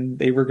up and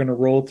they were going to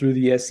roll through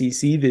the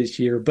SEC this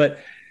year. But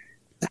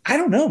I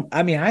don't know.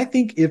 I mean, I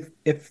think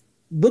if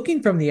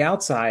looking from the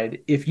outside,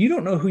 if you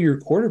don't know who your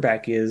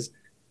quarterback is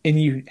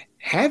and you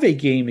have a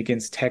game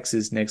against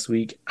Texas next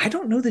week, I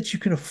don't know that you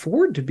can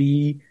afford to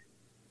be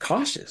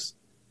cautious.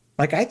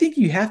 Like, I think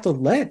you have to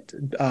let,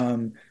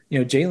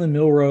 Jalen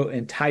Milroe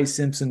and Ty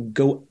Simpson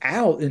go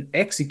out and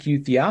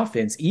execute the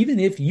offense, even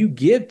if you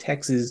give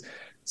Texas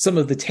some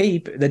of the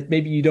tape that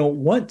maybe you don't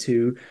want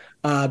to,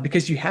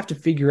 because you have to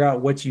figure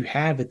out what you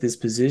have at this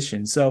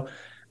position. So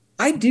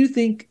I do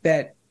think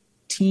that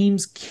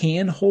teams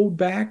can hold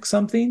back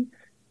something,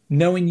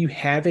 knowing you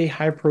have a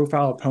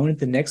high-profile opponent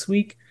the next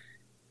week.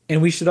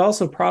 And we should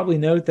also probably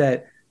note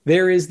that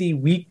there is the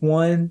week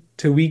 1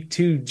 to week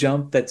 2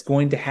 jump that's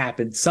going to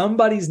happen.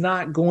 Somebody's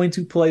not going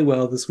to play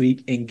well this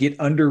week and get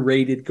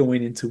underrated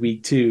going into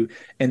week 2.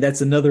 And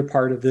that's another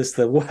part of this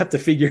that we'll have to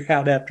figure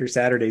out after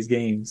Saturday's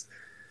games.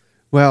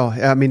 Well,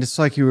 I mean, it's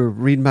like you were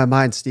reading my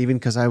mind, Stephen,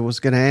 because I was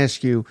going to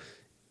ask you,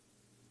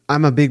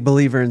 I'm a big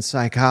believer in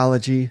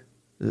psychology,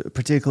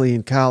 particularly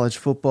in college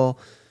football.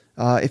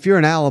 If you're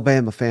an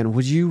Alabama fan,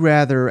 would you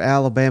rather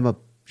Alabama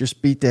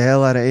just beat the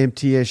hell out of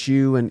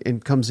MTSU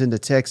and comes into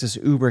Texas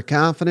uber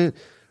confident,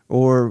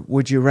 or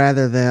would you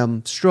rather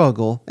them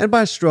struggle? And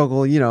by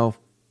struggle,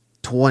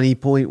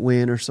 20-point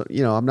win or so.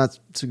 I'm not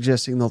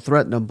suggesting they'll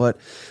threaten them, but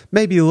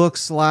maybe look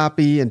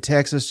sloppy and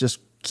Texas just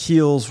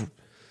kills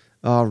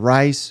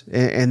Rice,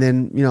 and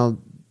then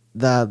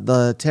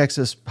the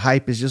Texas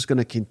hype is just going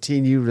to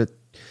continue to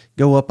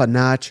go up a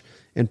notch,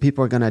 and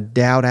people are going to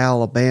doubt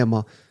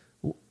Alabama.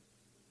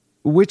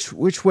 Which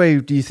way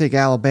do you think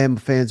Alabama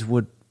fans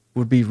would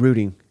be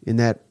rooting in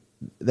that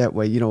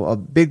way? A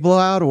big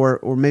blowout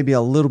or maybe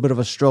a little bit of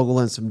a struggle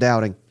and some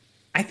doubting?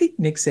 I think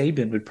Nick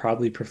Saban would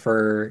probably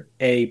prefer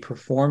a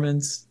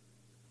performance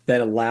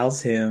that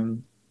allows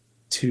him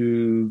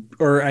to,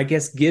 or I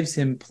guess gives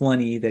him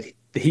plenty that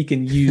he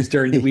can use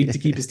during the week to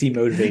keep his team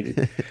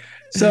motivated.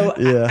 So,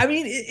 yeah. I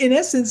mean, in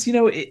essence,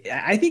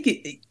 I think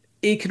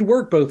it could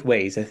work both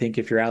ways. I think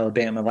if you're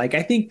Alabama, like,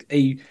 I think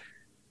a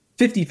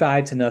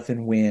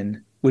 55-0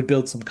 win would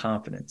build some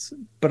confidence.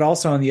 But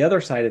also on the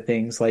other side of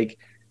things, like,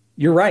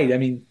 you're right. I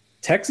mean,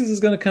 Texas is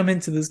going to come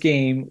into this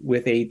game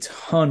with a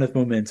ton of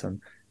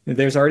momentum.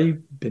 There's already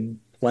been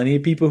plenty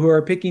of people who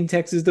are picking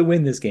Texas to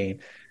win this game.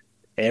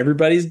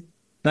 Everybody's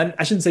not,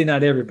 I shouldn't say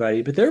not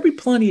everybody, but there'll be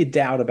plenty of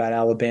doubt about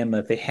Alabama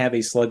if they have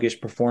a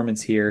sluggish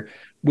performance here,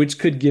 which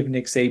could give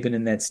Nick Saban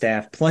and that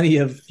staff plenty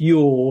of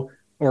fuel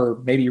or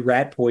maybe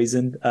rat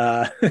poisoned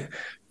for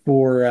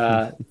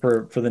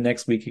the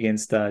next week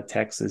against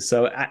Texas.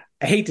 So I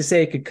hate to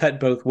say it could cut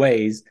both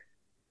ways,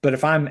 but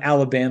if I'm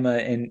Alabama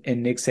and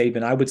Nick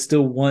Saban, I would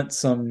still want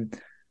some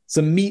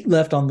meat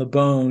left on the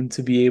bone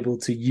to be able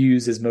to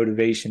use as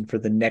motivation for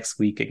the next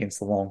week against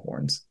the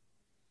Longhorns.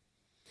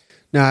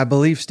 Now, I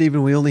believe,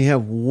 Stephen, we only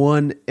have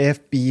one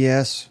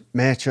FBS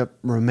matchup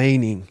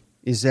remaining.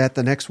 Is that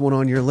the next one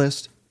on your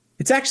list?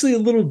 It's actually a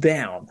little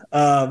down.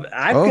 I've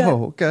got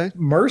okay.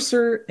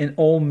 Mercer and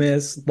Ole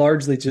Miss,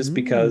 largely just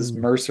because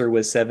Mercer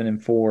was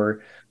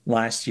 7-4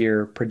 last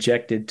year,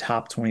 projected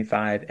top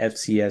 25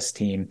 FCS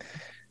team.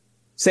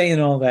 Saying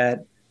all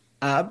that,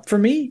 for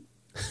me,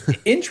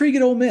 intrigue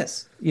at Ole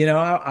Miss.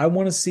 I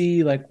want to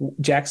see, like,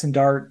 Jackson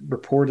Dart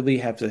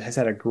reportedly has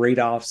had a great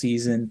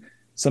offseason.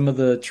 Some of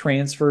the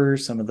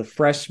transfers, some of the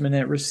freshmen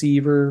at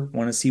receiver.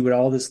 Want to see what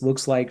all this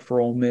looks like for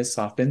Ole Miss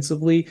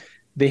offensively.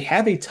 They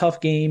have a tough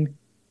game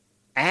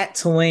at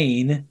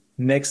Tulane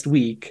next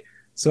week.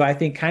 So I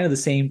think kind of the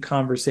same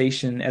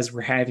conversation as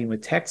we're having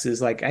with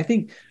Texas. Like, I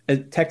think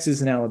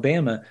Texas and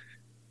Alabama,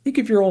 I think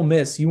if you're Ole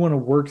Miss, you want to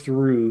work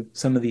through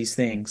some of these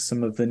things,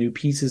 some of the new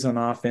pieces on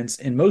offense,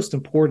 and most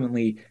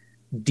importantly,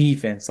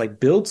 defense.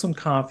 Like, build some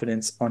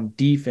confidence on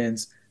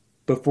defense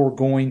before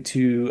going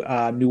to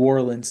New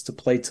Orleans to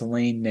play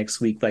Tulane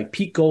next week. Like,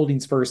 Pete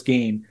Golding's first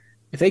game,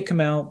 if they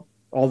come out,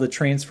 all the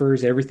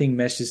transfers, everything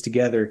meshes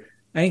together,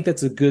 I think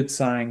that's a good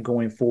sign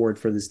going forward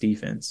for this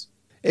defense.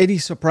 Any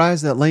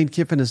surprise that Lane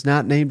Kiffin is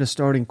not named a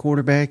starting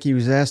quarterback? He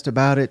was asked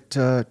about it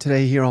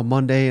today here on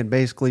Monday, and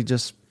basically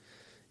just,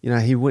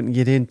 he wouldn't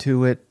get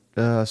into it,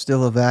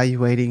 still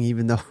evaluating,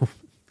 even though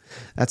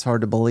that's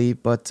hard to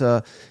believe. But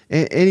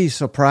any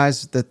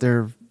surprise that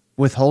they're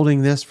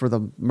withholding this for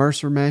the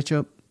Mercer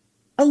matchup?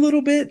 A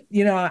little bit.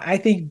 I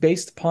think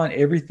based upon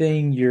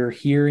everything you're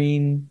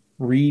hearing,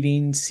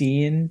 reading,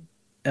 seeing,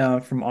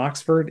 from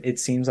Oxford, it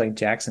seems like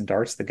Jackson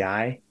Dart's the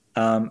guy.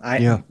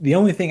 The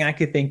only thing I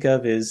could think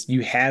of is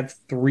you have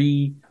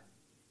 3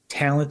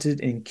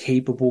 talented and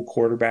capable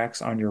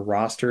quarterbacks on your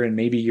roster, and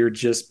maybe you're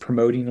just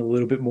promoting a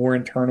little bit more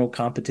internal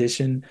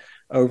competition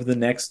over the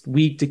next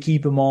week to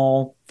keep them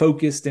all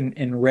focused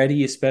and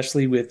ready,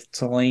 especially with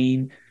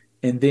Tulane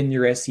and then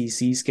your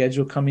SEC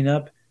schedule coming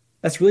up.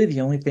 That's really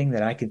the only thing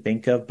that I can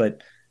think of,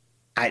 but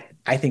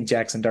I think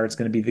Jackson Dart's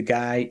going to be the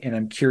guy, and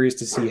I'm curious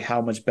to see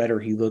how much better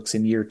he looks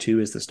in year 2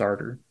 as the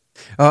starter.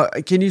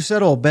 Can you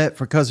settle a bet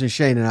for Cousin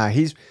Shane and I?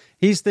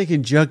 He's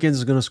thinking Judkins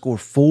is going to score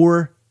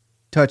 4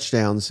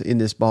 touchdowns in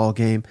this ball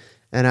game,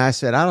 and I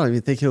said I don't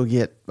even think he'll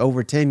get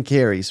over 10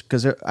 carries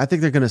because I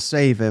think they're going to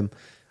save him.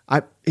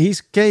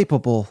 He's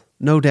capable,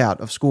 no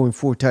doubt, of scoring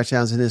 4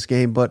 touchdowns in this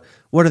game, but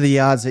what are the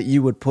odds that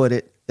you would put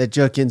it that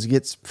Judkins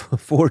gets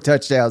 4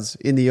 touchdowns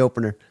in the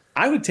opener?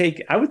 I would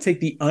take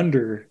the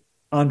under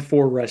on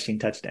 4 rushing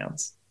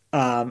touchdowns.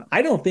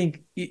 I don't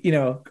think,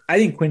 I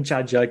think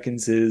Quinshon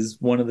Judkins is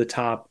one of the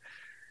top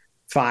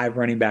 5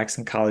 running backs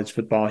in college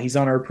football. He's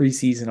on our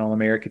preseason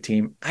All-America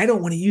team. I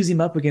don't want to use him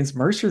up against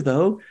Mercer,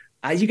 though.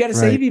 You got to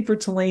save him for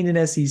Tulane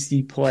and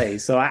SEC play.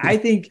 So I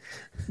think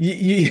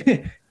you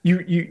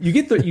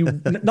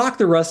knock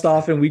the rust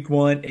off in week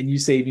 1 and you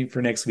save him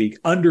for next week.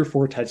 Under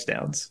 4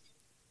 touchdowns.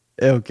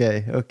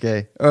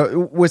 Okay.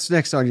 What's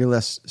next on your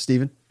list,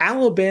 Stephen?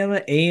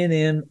 Alabama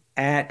A&M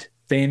at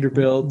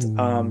Vanderbilt.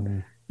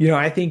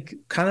 I think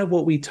kind of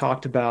what we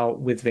talked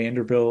about with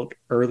Vanderbilt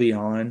early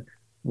on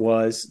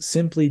was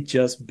simply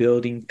just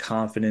building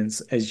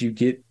confidence as you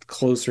get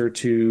closer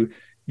to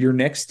your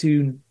next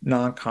 2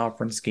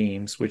 non-conference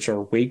games, which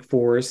are Wake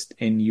Forest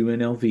and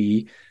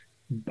UNLV.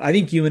 I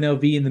think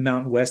UNLV in the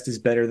Mountain West is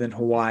better than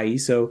Hawaii,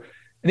 so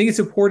I think it's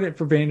important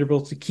for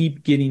Vanderbilt to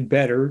keep getting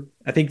better.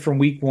 I think from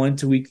week 1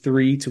 to week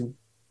 3 to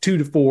 2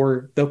 to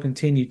 4, they'll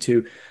continue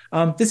to.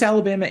 This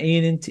Alabama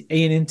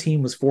A&M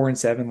team was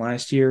 4-7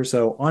 last year.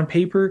 So on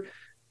paper,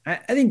 I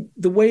think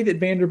the way that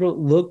Vanderbilt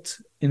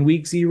looked in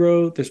week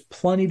 0, there's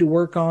plenty to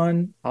work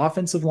on.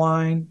 Offensive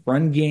line,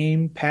 run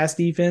game, pass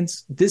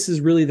defense. This is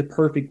really the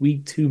perfect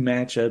week 2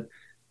 matchup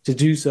to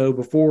do so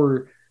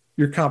before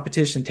your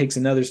competition takes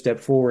another step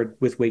forward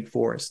with Wake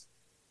Forest.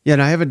 Yeah,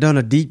 and I haven't done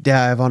a deep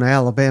dive on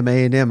Alabama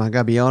A&M. I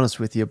got to be honest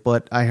with you,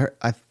 but I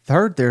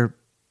heard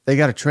they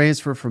got a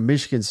transfer from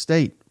Michigan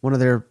State, one of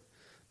their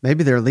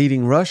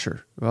leading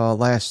rusher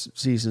last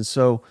season.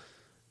 So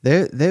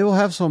they will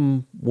have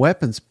some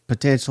weapons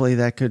potentially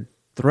that could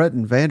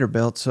threaten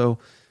Vanderbilt. So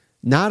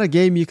not a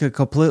game you could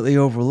completely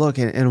overlook,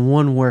 and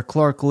one where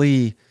Clark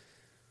Lee,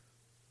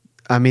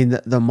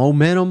 the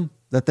momentum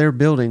that they're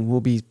building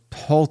will be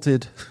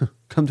halted,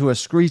 come to a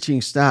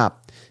screeching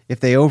stop if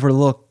they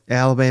overlook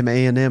Alabama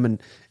A&M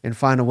and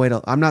find a way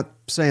to. I'm not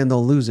saying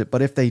they'll lose it,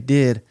 but if they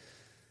did,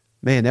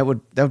 man, that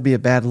would be a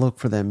bad look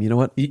for them. You know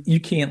what? You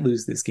can't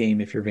lose this game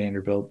if you're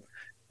Vanderbilt.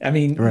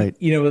 Right.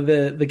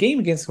 The game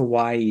against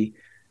Hawaii,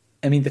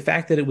 the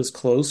fact that it was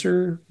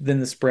closer than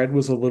the spread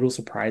was a little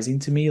surprising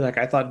to me. Like,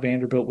 I thought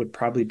Vanderbilt would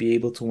probably be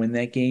able to win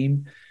that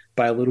game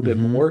by a little bit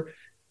more.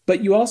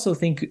 But you also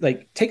think,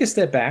 like, take a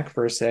step back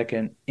for a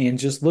second and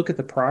just look at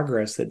the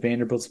progress that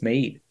Vanderbilt's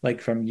made,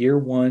 like from year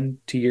one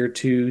to year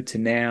two to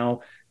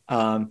now.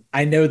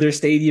 I know their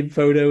stadium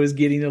photo is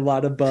getting a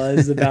lot of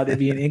buzz about it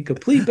being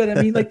incomplete, but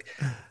I mean, like,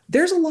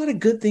 there's a lot of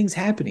good things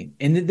happening.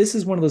 And this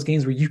is one of those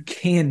games where you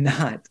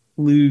cannot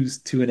lose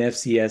to an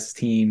FCS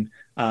team.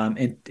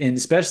 And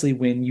especially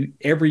when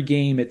every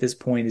game at this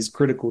point is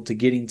critical to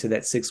getting to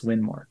that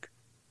 6-win mark.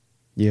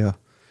 Yeah.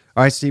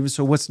 All right, Steven.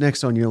 So what's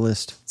next on your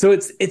list? So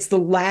it's the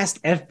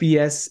last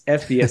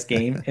FBS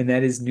game, and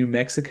that is New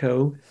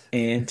Mexico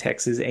and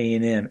Texas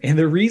A&M. And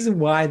the reason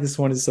why this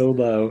one is so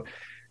low,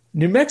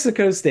 New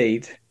Mexico,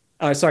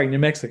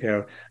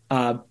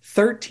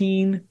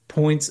 13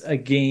 points a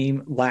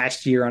game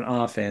last year on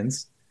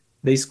offense.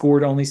 They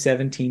scored only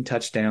 17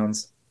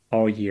 touchdowns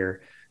all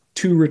year.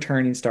 2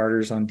 returning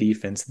starters on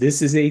defense.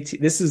 This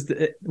is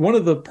one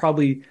of the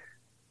probably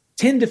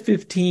 10 to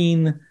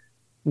 15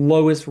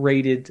 lowest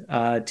rated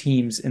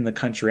teams in the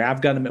country.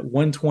 I've got them at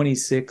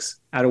 126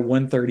 out of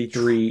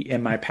 133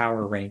 in my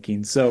power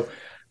rankings. So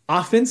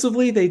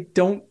offensively, they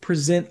don't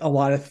present a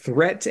lot of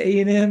threat to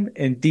A&M,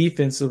 and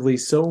defensively,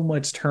 so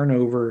much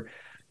turnover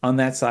on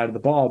that side of the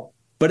ball.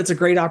 But it's a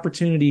great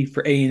opportunity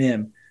for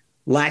A&M.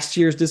 Last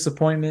year's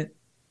disappointment,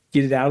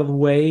 get it out of the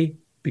way,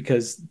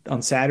 because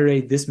on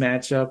Saturday, this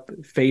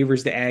matchup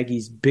favors the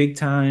Aggies big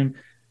time.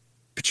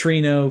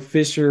 Petrino,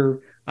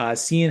 Fisher,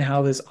 seeing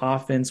how this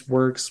offense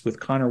works with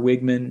Connor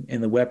Wigman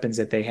and the weapons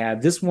that they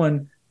have. This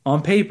one,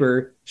 on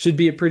paper, should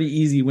be a pretty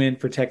easy win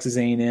for Texas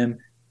A&M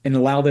and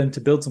allow them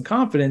to build some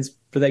confidence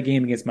for that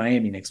game against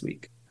Miami next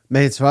week.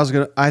 Man,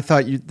 so I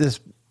thought this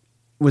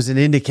was an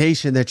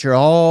indication that you're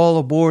all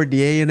aboard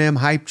the A&M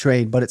hype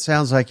train, but it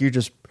sounds like you're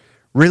just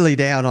really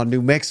down on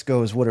New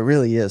Mexico is what it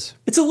really is.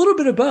 It's a little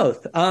bit of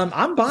both.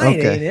 I'm buying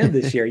A&M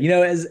this year.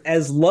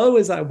 As low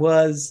as I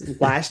was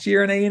last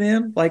year in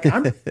A&M, like,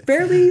 I'm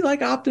fairly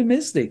like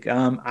optimistic.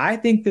 I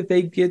think that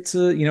they get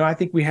to, I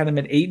think we had them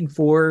at 8-4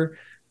 or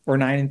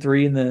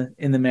 9-3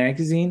 in the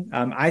magazine.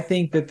 I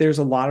think that there's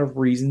a lot of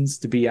reasons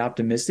to be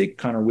optimistic.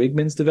 Connor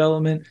Wigman's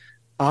development,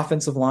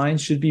 offensive line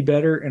should be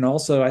better, and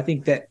also I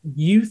think that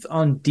youth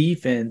on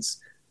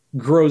defense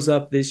grows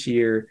up this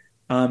year.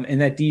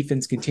 And that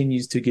defense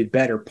continues to get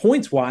better.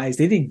 Points-wise,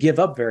 they didn't give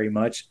up very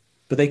much,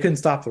 but they couldn't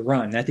stop the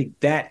run. And I think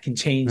that can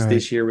change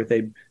this year with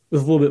a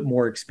little bit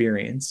more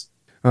experience.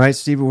 All right,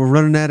 Steven, we're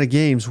running out of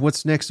games.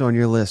 What's next on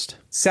your list?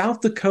 South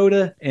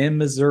Dakota and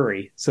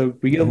Missouri. So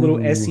we get a little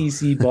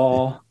SEC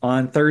ball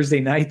on Thursday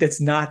night.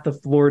 That's not the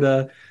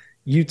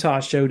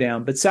Florida-Utah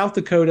showdown. But South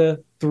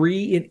Dakota,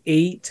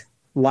 3-8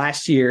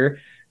 last year.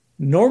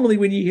 Normally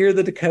when you hear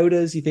the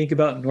Dakotas, you think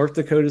about North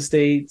Dakota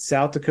State,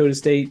 South Dakota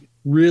State,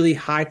 really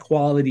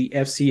high-quality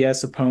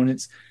FCS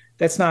opponents.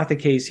 That's not the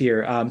case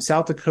here.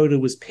 South Dakota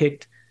was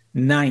picked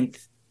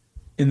 9th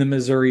in the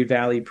Missouri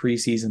Valley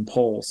preseason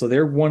poll. So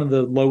they're one of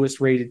the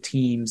lowest-rated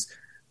teams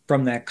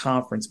from that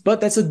conference. But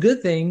that's a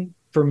good thing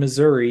for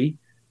Missouri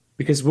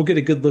because we'll get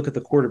a good look at the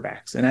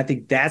quarterbacks. And I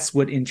think that's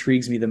what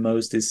intrigues me the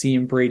most is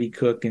seeing Brady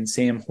Cook and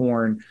Sam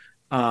Horn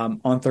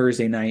on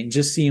Thursday night and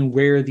just seeing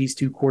where these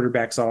two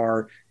quarterbacks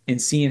are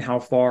and seeing how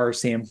far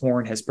Sam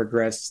Horn has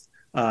progressed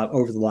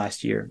over the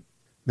last year.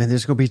 Man,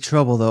 there's going to be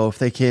trouble, though, if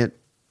they can't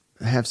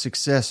have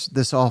success,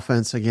 this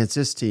offense against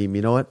this team.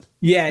 You know what?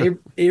 Yeah,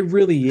 it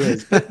really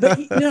is. But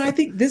I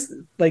think this,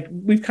 like,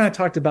 we've kind of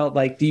talked about,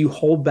 like, do you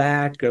hold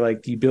back or,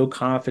 like, do you build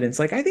confidence?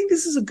 Like, I think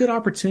this is a good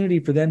opportunity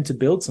for them to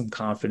build some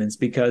confidence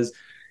because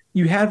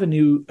you have a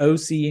new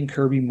OC in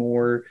Kirby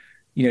Moore.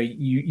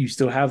 You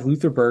still have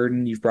Luther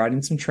Burden. You've brought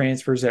in some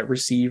transfers at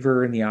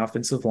receiver and the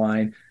offensive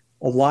line.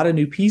 A lot of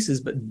new pieces.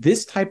 But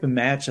this type of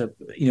matchup,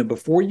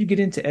 before you get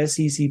into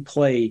SEC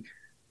play,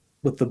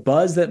 with the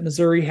buzz that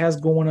Missouri has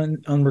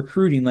going on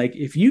recruiting, like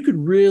if you could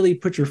really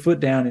put your foot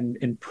down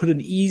and put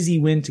an easy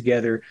win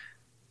together,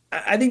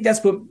 I think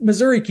that's what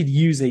Missouri could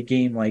use a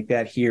game like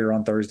that here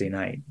on Thursday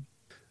night.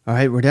 All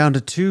right, we're down to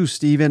 2,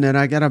 Steven, and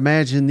I got to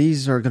imagine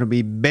these are going to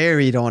be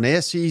buried on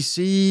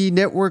SEC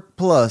Network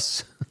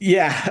Plus.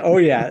 Yeah. Oh,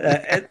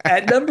 yeah.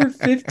 At number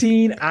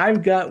 15,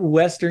 I've got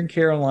Western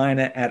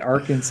Carolina at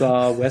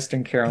Arkansas.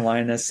 Western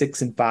Carolina,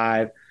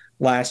 6-5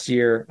 last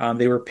year.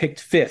 They were picked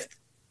 5th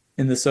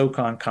in the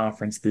SoCon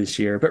conference this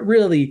year. But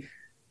really,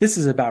 this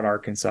is about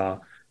Arkansas.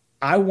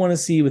 I want to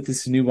see what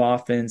this new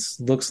offense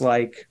looks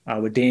like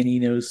with Dan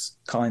Enos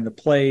calling the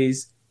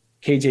plays.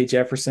 KJ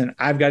Jefferson,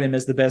 I've got him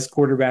as the best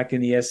quarterback in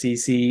the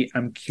SEC.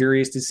 I'm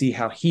curious to see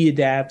how he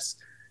adapts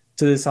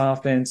to this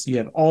offense. You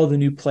have all the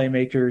new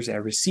playmakers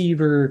at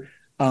receiver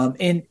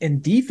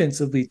and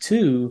defensively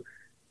too.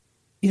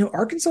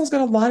 Arkansas's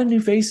got a lot of new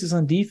faces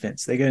on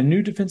defense. They got a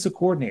new defensive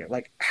coordinator.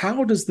 Like,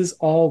 how does this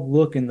all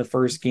look in the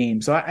first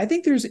game? So I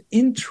think there's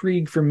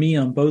intrigue for me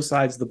on both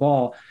sides of the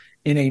ball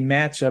in a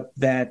matchup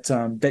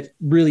that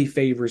really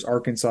favors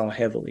Arkansas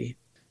heavily.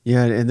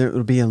 Yeah, and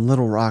it'll be in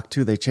Little Rock,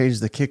 too. They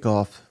changed the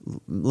kickoff a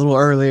little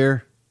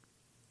earlier.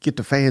 get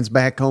the fans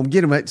back home,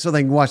 get them so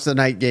they can watch the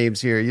night games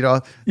here, you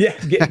know? Yeah,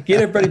 get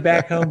everybody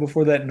back home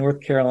before that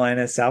North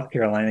Carolina, South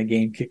Carolina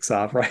game kicks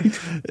off, right?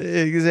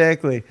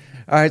 Exactly.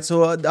 All right,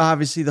 so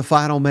obviously the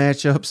final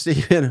matchup,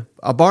 Stephen,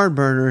 a barn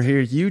burner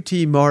here, UT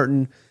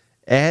Martin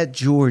at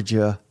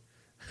Georgia.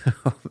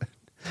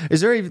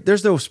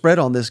 There's no spread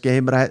on this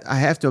game, but I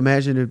have to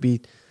imagine it would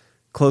be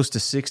close to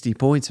 60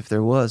 points if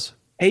there was.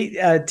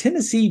 Hey,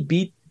 Tennessee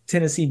beat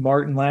Tennessee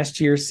Martin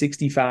last year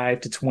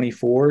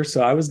 65-24.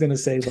 So I was going to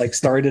say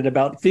started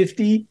about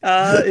 50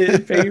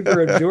 in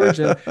favor of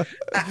Georgia.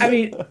 I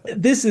mean,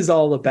 this is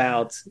all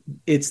about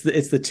it's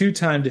the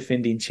two-time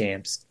defending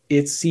champs.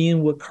 It's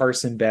seeing what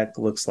Carson Beck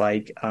looks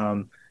like.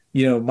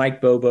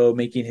 Mike Bobo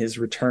making his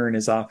return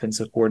as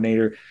offensive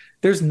coordinator.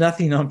 There's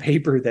nothing on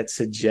paper that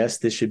suggests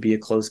this should be a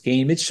close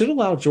game. It should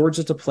allow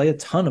Georgia to play a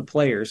ton of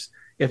players,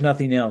 if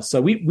nothing else.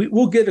 So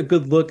we'll get a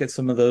good look at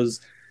some of those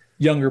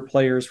younger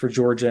players for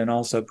Georgia and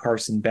also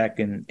Carson Beck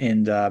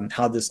and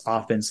how this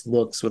offense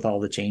looks with all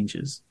the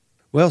changes.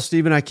 Well,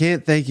 Stephen, I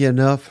can't thank you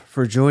enough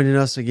for joining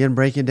us again,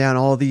 breaking down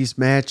all these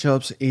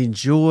matchups.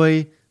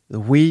 Enjoy the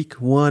week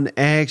one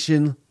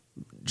action,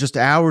 just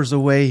hours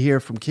away here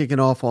from kicking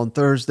off on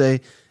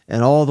Thursday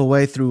and all the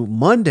way through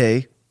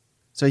Monday.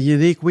 It's a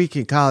unique week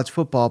in college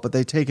football, but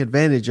they take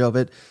advantage of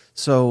it.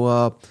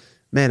 So,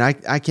 man,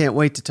 I can't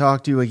wait to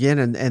talk to you again.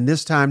 And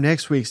this time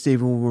next week,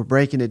 Stephen, when we're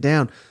breaking it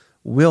down,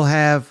 we'll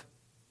have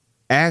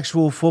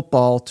actual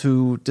football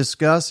to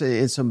discuss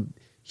in some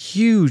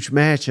huge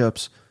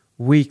matchups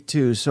week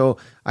 2. So,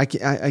 I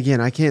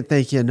can't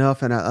thank you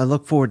enough, and I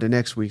look forward to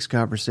next week's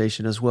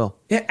conversation as well.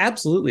 Yeah,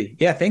 absolutely.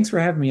 Yeah, thanks for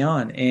having me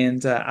on.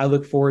 And I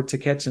look forward to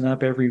catching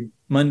up every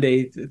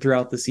Monday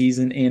throughout the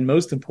season. And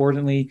most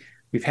importantly,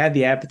 we've had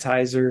the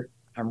appetizer.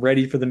 I'm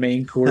ready for the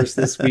main course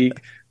this week.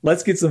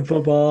 Let's get some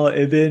football.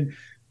 And then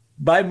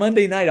by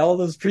Monday night, all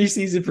those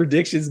preseason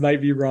predictions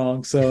might be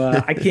wrong. So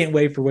I can't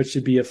wait for what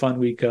should be a fun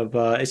week of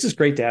it's just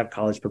great to have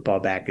college football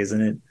back,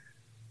 isn't it?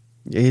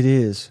 It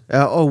is.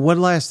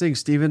 One last thing,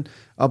 Stephen.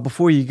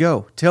 Before you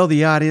go, tell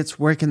the audience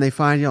where can they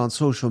find you on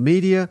social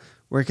media,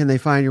 where can they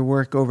find your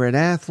work over at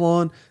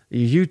Athlon,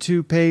 your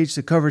YouTube page,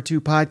 the Cover 2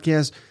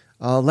 podcast.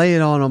 Lay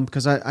it on them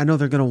because I know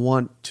they're going to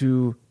want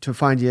to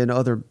find you in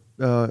other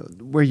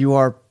where you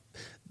are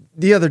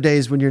the other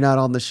days when you're not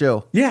on the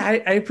show. Yeah,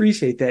 I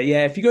appreciate that.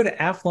 Yeah, if you go to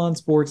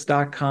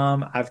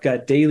athlonsports.com, I've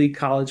got daily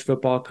college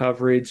football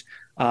coverage.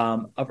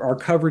 Our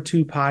Cover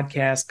 2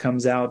 podcast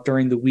comes out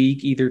during the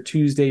week, either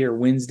Tuesday or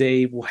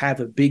Wednesday. We'll have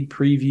a big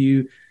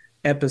preview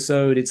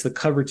episode. It's the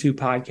Cover 2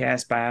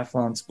 podcast by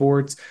Athlon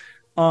Sports.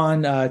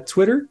 On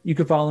Twitter, you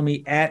can follow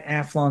me at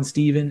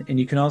AthlonSteven, and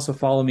you can also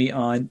follow me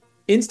on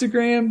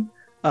Instagram,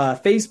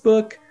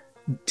 Facebook,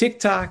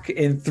 TikTok,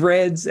 and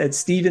Threads at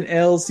Stephen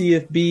L.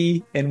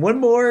 CFB. And one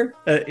more,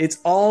 it's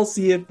all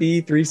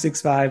CFB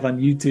 365 on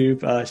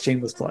YouTube.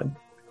 Shameless plug.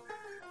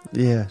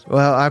 Yeah,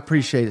 well, I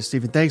appreciate it,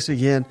 Stephen. Thanks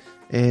again,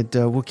 and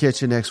we'll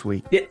catch you next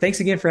week. Yeah, thanks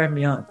again for having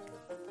me on.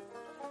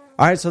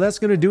 All right, so that's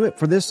going to do it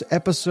for this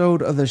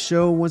episode of the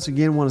show. Once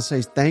again, want to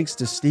say thanks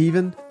to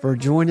Stephen for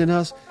joining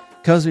us.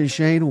 Cousin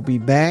Shane will be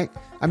back.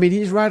 I mean,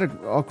 he's right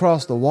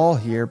across the wall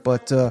here,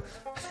 but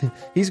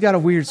he's got a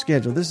weird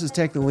schedule. This is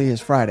technically his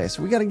Friday,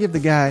 so we got to give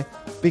the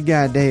big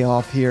guy a day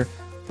off here,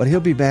 but he'll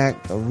be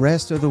back the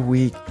rest of the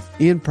week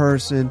in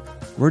person.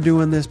 We're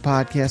doing this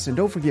podcast, and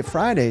don't forget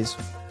Fridays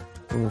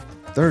or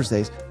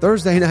Thursdays,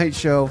 Thursday night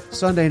show,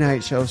 Sunday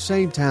night show,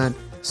 same time,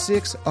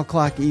 6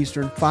 o'clock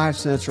Eastern, 5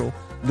 Central,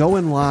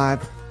 going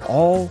live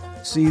all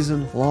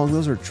season long.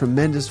 Those are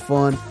tremendous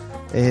fun,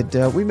 and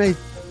we may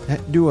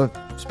do a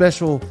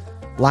special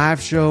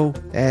live show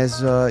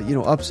as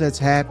upsets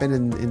happen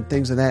and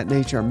things of that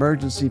nature,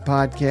 emergency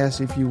podcast,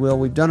 if you will.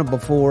 We've done it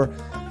before.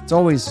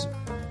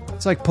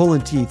 It's like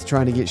pulling teeth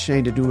trying to get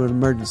Shane to do an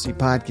emergency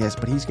podcast,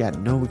 but he's got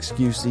no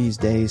excuse these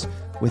days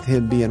with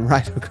him being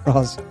right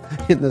across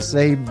in the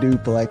same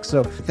duplex.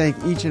 So thank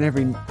each and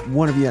every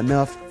one of you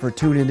enough for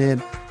tuning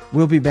in.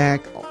 We'll be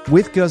back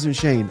with Cousin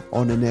Shane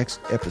on the next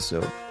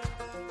episode.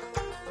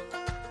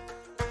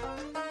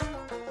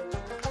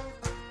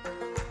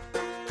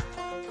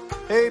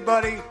 Hey,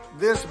 buddy,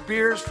 this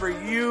beer's for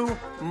you,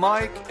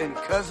 Mike, and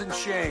Cousin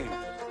Shane.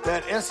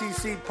 That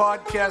SEC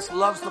podcast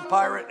loves the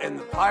Pirate, and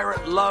the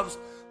Pirate loves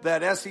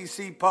that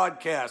SEC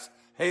podcast.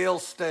 Hail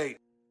State.